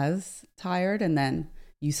look as tired, and then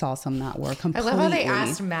you saw some that were completely. I love how they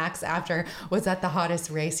asked Max after, was that the hottest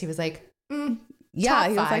race? He was like, yeah,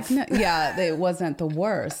 he top 5. was like, no, yeah, it wasn't the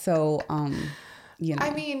worst. So, you know,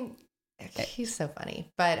 I mean, he's so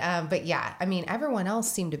funny, but yeah, I mean, everyone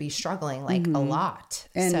else seemed to be struggling like a lot.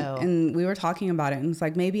 And we were talking about it, and it's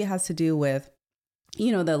like, maybe it has to do with,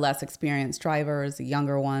 you know, the less experienced drivers, the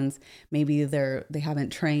younger ones, maybe they haven't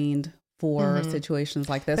trained for situations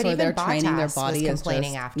like this, or they're training their body. Was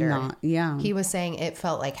complaining after. Not, he was saying it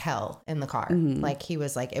felt like hell in the car. Like he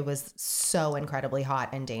was like, it was so incredibly hot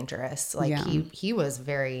and dangerous. Like he was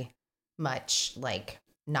very much like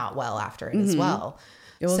not well after it as well.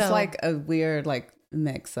 It was like a weird like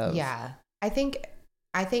mix of I think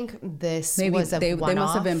this maybe was they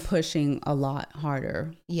must have been pushing a lot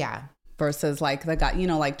harder. Yeah. Versus like the guy, you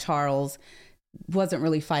know, like Charles wasn't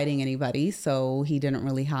really fighting anybody, so he didn't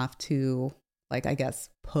really have to, like, I guess,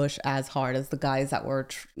 push as hard as the guys that were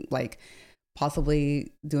like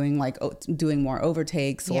possibly doing more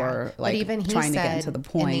overtakes or like even trying to get into the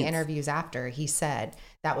point. In the interviews after, he said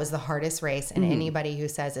that was the hardest race, and anybody who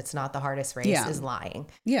says it's not the hardest race is lying.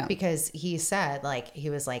 Yeah, because he said, like, he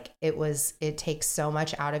was like, it takes so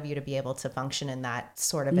much out of you to be able to function in that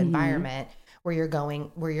sort of environment where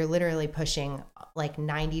you're literally pushing like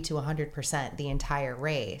 90 to 100% the entire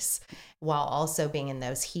race while also being in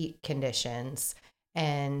those heat conditions.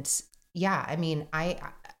 And yeah, I mean, I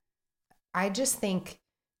just think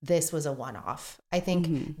this was a one-off. I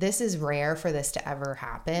think this is rare for this to ever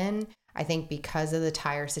happen. I think because of the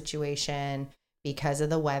tire situation, because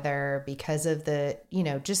of the weather, because of the, you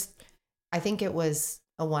know, just, I think it was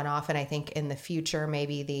a one-off. And I think in the future,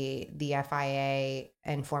 maybe the FIA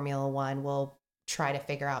and Formula One will try to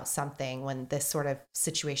figure out something when this sort of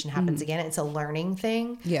situation happens again. It's a learning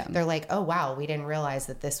thing. Yeah. They're like, oh, wow, we didn't realize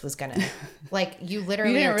that this was going to, like, you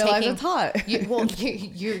literally you didn't realize it's hot.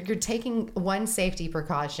 You're taking one safety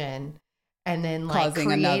precaution and then like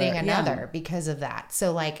creating another because of that.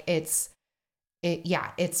 So like it's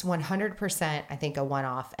 100%, I think, a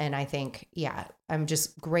one-off. And I think, I'm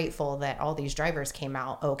just grateful that all these drivers came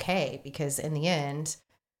out okay, because in the end,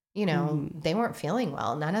 you know, they weren't feeling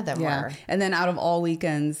well. None of them were. And then out of all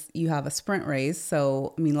weekends, you have a sprint race.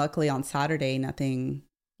 So, I mean, luckily on Saturday, nothing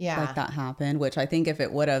like that happened, which I think if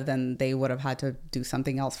it would have, then they would have had to do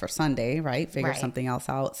something else for Sunday, right? Figure something else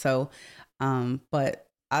out. So, but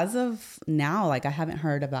as of now, like, I haven't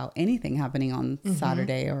heard about anything happening on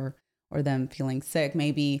Saturday or them feeling sick.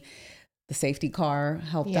 Maybe the safety car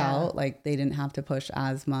helped out. Like, they didn't have to push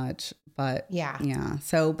as much, but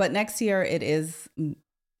So, but next year it is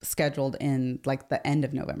scheduled in like the end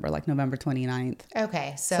of November, like November 29th.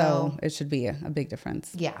 Okay. So it should be a big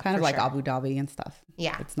difference. Yeah. Kind of like Abu Dhabi and stuff.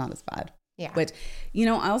 Yeah. It's not as bad. Yeah. But, you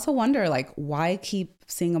know, I also wonder, like, why keep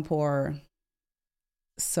Singapore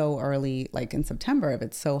so early, like in September, if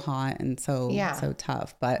it's so hot and so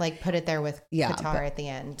tough. But like put it there with Qatar at the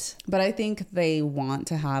end. But I think they want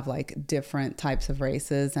to have like different types of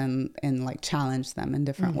races and like challenge them in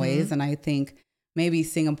different ways. And I think maybe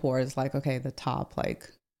Singapore is like, okay, the top, like,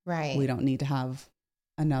 right. We don't need to have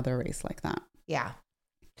another race like that. Yeah.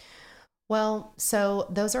 Well, so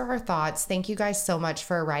those are our thoughts. Thank you guys so much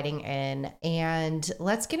for writing in. And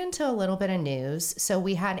let's get into a little bit of news. So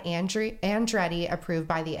we had Andretti approved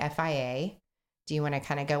by the FIA. Do you want to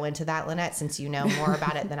kind of go into that, Lynette, since you know more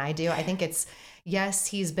about it than I do? I think it's, yes,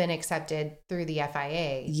 he's been accepted through the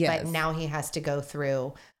FIA, but now he has to go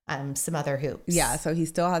through some other hoops. Yeah, so he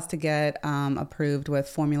still has to get approved with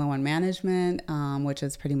Formula One management, which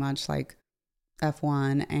is pretty much like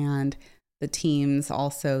F1, and the teams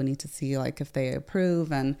also need to see like if they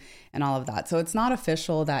approve and all of that. So it's not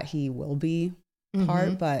official that he will be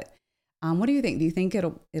part, but what do you think? Do you think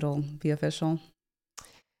it'll be official?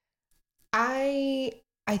 I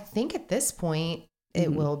think at this point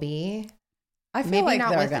it will be. I feel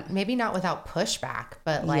maybe not without pushback,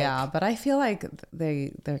 but like, yeah, but I feel like they're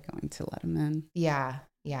going to let him in. Yeah.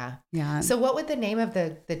 So what would the name of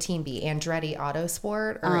the team be? Andretti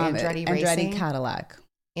Autosport or Andretti Racing? Andretti Cadillac.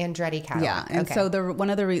 Andretti Cadillac. Yeah, and so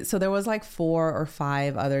so there was like 4 or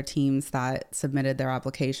 5 other teams that submitted their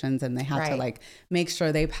applications, and they had to like make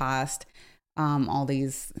sure they passed all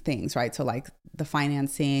these things, right? So like the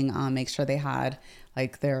financing, make sure they had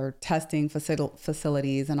like their testing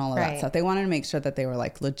facilities and all of that stuff. They wanted to make sure that they were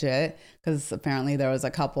like legit, because apparently there was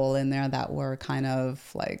a couple in there that were kind of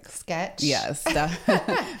like sketch. Yes,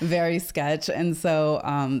 very sketch. And so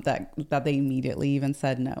that they immediately even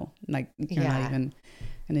said no, like you're not even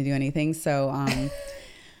going to do anything. So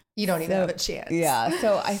you don't even have a chance. Yeah.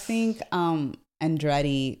 So I think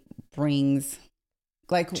Andretti brings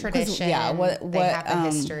like tradition. Yeah. What have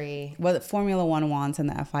the history. What Formula One wants and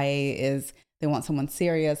the FIA is they want someone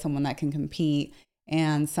serious, someone that can compete,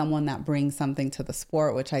 and someone that brings something to the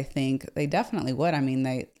sport, which I think they definitely would. I mean,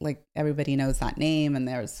 they like everybody knows that name and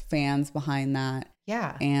there's fans behind that.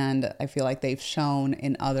 Yeah. And I feel like they've shown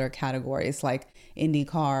in other categories like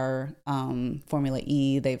IndyCar, Formula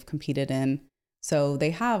E, they've competed in. So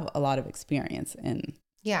they have a lot of experience in.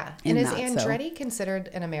 Yeah. And is Andretti considered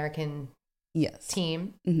an American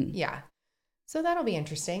team? Mm-hmm. Yeah. So that'll be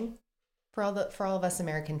interesting for all of us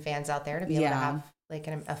American fans out there to be able to have like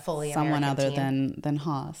a fully someone American other team. than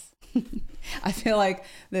Haas. I feel like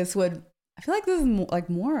this is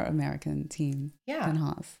more American team than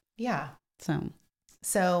Haas. Yeah.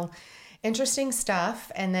 So interesting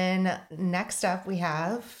stuff. And then next up we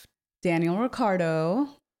have Daniel Ricciardo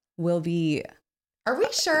will be. Are we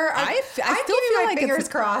sure? I still feel like fingers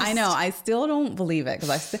crossed. I know. I still don't believe it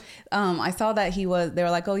because I saw that they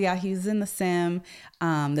were like, oh yeah, he's in the sim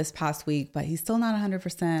this past week, but he's still not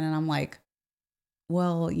 100%. And I'm like,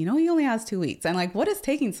 well, he only has 2 weeks. And like, what is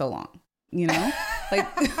taking so long? Like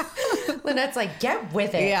Lynette's like, get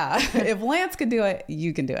with it. Yeah. If Lance could do it,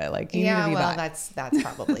 you can do it. Like, you need to be back. That's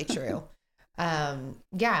probably true.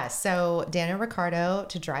 So Daniel Ricciardo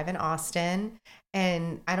to drive in Austin.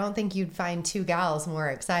 And I don't think you'd find 2 gals more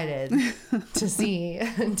excited to see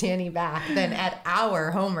Danny back than at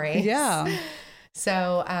our home race. Yeah.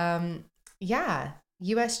 So,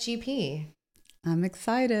 USGP. I'm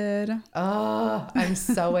excited. Oh, I'm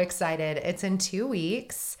so excited. It's in 2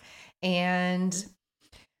 weeks. And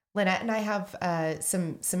Lynette and I have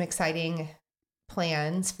some exciting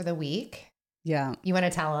plans for the week. Yeah. You want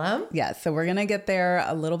to tell them? Yeah. So we're going to get there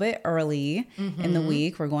a little bit early in the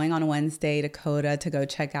week. We're going on Wednesday to Coda to go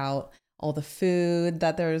check out all the food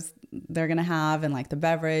that they're going to have and like the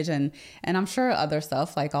beverage and I'm sure other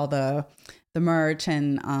stuff like all the merch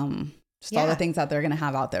and just all the things that they're going to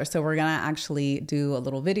have out there. So we're going to actually do a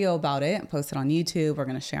little video about it and post it on YouTube. We're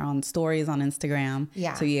going to share on stories on Instagram.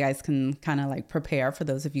 Yeah. So you guys can kind of like prepare for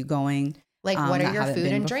those of you going. Like, what are your food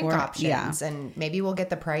and drink before. options? Yeah. And maybe we'll get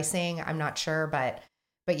the pricing. I'm not sure, but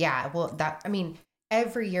yeah,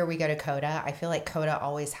 every year we go to Coda, I feel like Coda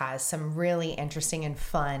always has some really interesting and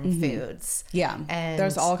fun foods. Yeah. And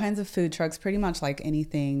there's all kinds of food trucks, pretty much like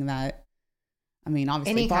anything that,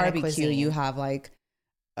 obviously barbecue, you have like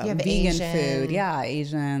vegan Asian food. Yeah.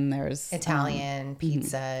 Asian, there's Italian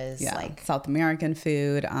pizzas, like South American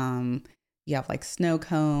food. You have like snow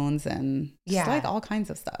cones and just like all kinds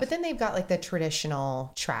of stuff. But then they've got like the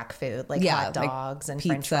traditional track food, like hot dogs and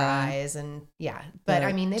French fries and But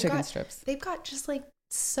they've strips. They've got just like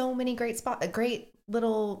so many great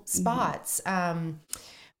little spots.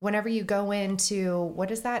 Whenever you go into, what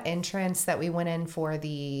is that entrance that we went in for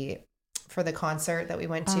the concert that we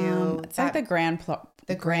went to? It's like the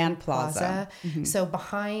Grand Plaza. So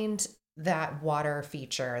behind that water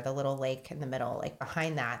feature, the little lake in the middle, like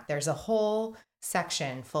behind that, there's a whole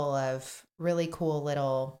section full of really cool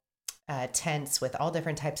little tents with all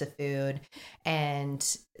different types of food. And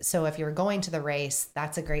so if you're going to the race,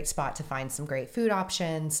 that's a great spot to find some great food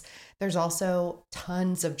options. There's also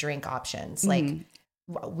tons of drink options. Like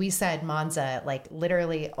we said, Monza, like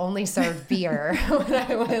literally only served beer when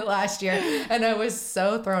I went last year. And I was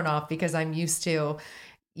so thrown off because I'm used to,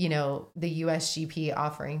 you know, the USGP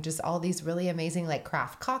offering just all these really amazing like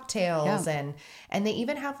craft cocktails and they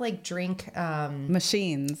even have like drink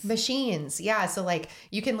machines. Yeah. So like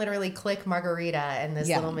you can literally click margarita and this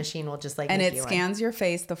little machine will just like, and it scans your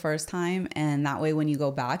face the first time. And that way, when you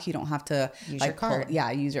go back, you don't have to use your card.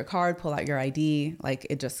 Use your card, pull out your ID. Like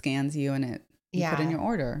it just scans you and you put in your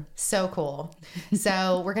order. So cool.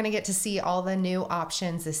 So we're going to get to see all the new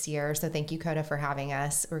options this year. So thank you, Coda, for having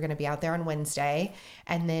us. We're going to be out there on Wednesday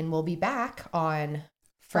and then we'll be back on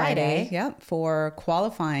Friday. For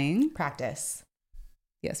qualifying. Practice.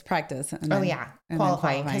 Yes, practice. And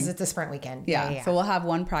qualifying because it's a sprint weekend. Yeah. So we'll have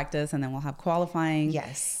one practice and then we'll have qualifying.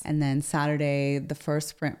 Yes. And then Saturday, the first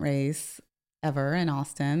sprint race ever in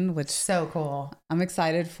Austin, which so cool. I'm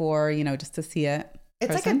excited for, you know, just to see it.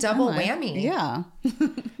 It's like a double whammy. Yeah.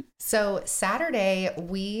 So Saturday,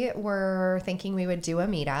 we were thinking we would do a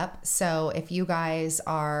meetup. So if you guys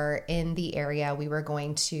are in the area,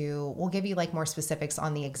 we'll give you like more specifics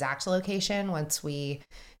on the exact location once we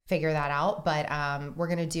figure that out. But we're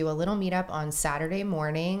going to do a little meetup on Saturday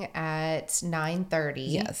morning at 9:30.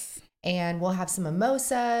 Yes. And we'll have some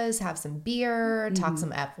mimosas, have some beer, talk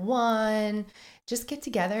some F1, just get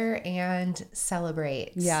together and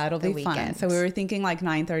celebrate. Yeah, it'll be fun. So we were thinking like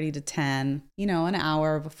 9:30 to 10, you know, an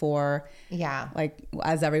hour before. Yeah. Like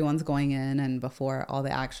as everyone's going in and before all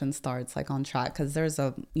the action starts like on track. Cause there's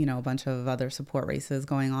a bunch of other support races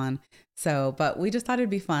going on. So, but we just thought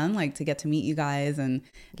it'd be fun, like to get to meet you guys and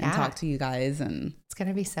talk to you guys. And it's going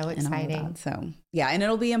to be so exciting. So yeah. And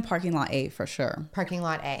it'll be in parking lot A for sure. Parking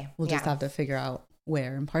lot A. We'll just have to figure out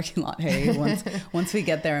where in parking lot A once we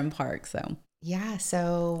get there and park. So yeah,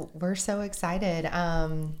 so we're so excited.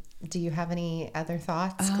 Do you have any other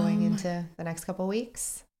thoughts going into the next couple of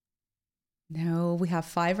weeks? No, we have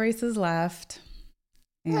 5 races left.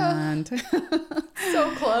 And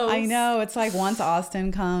so close. I know. It's like once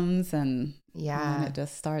Austin comes and then it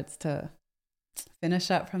just starts to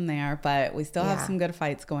finish up from there. But we still have some good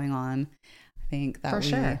fights going on. I think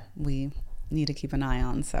that we need to keep an eye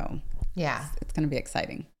on. So yeah, it's going to be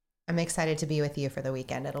exciting. I'm excited to be with you for the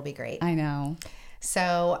weekend. It'll be great. I know.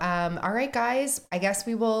 So, all right, guys, I guess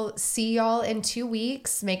we will see y'all in 2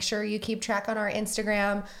 weeks. Make sure you keep track on our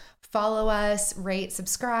Instagram, follow us, rate,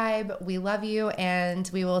 subscribe. We love you, and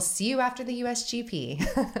we will see you after the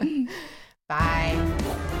USGP.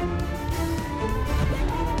 Bye.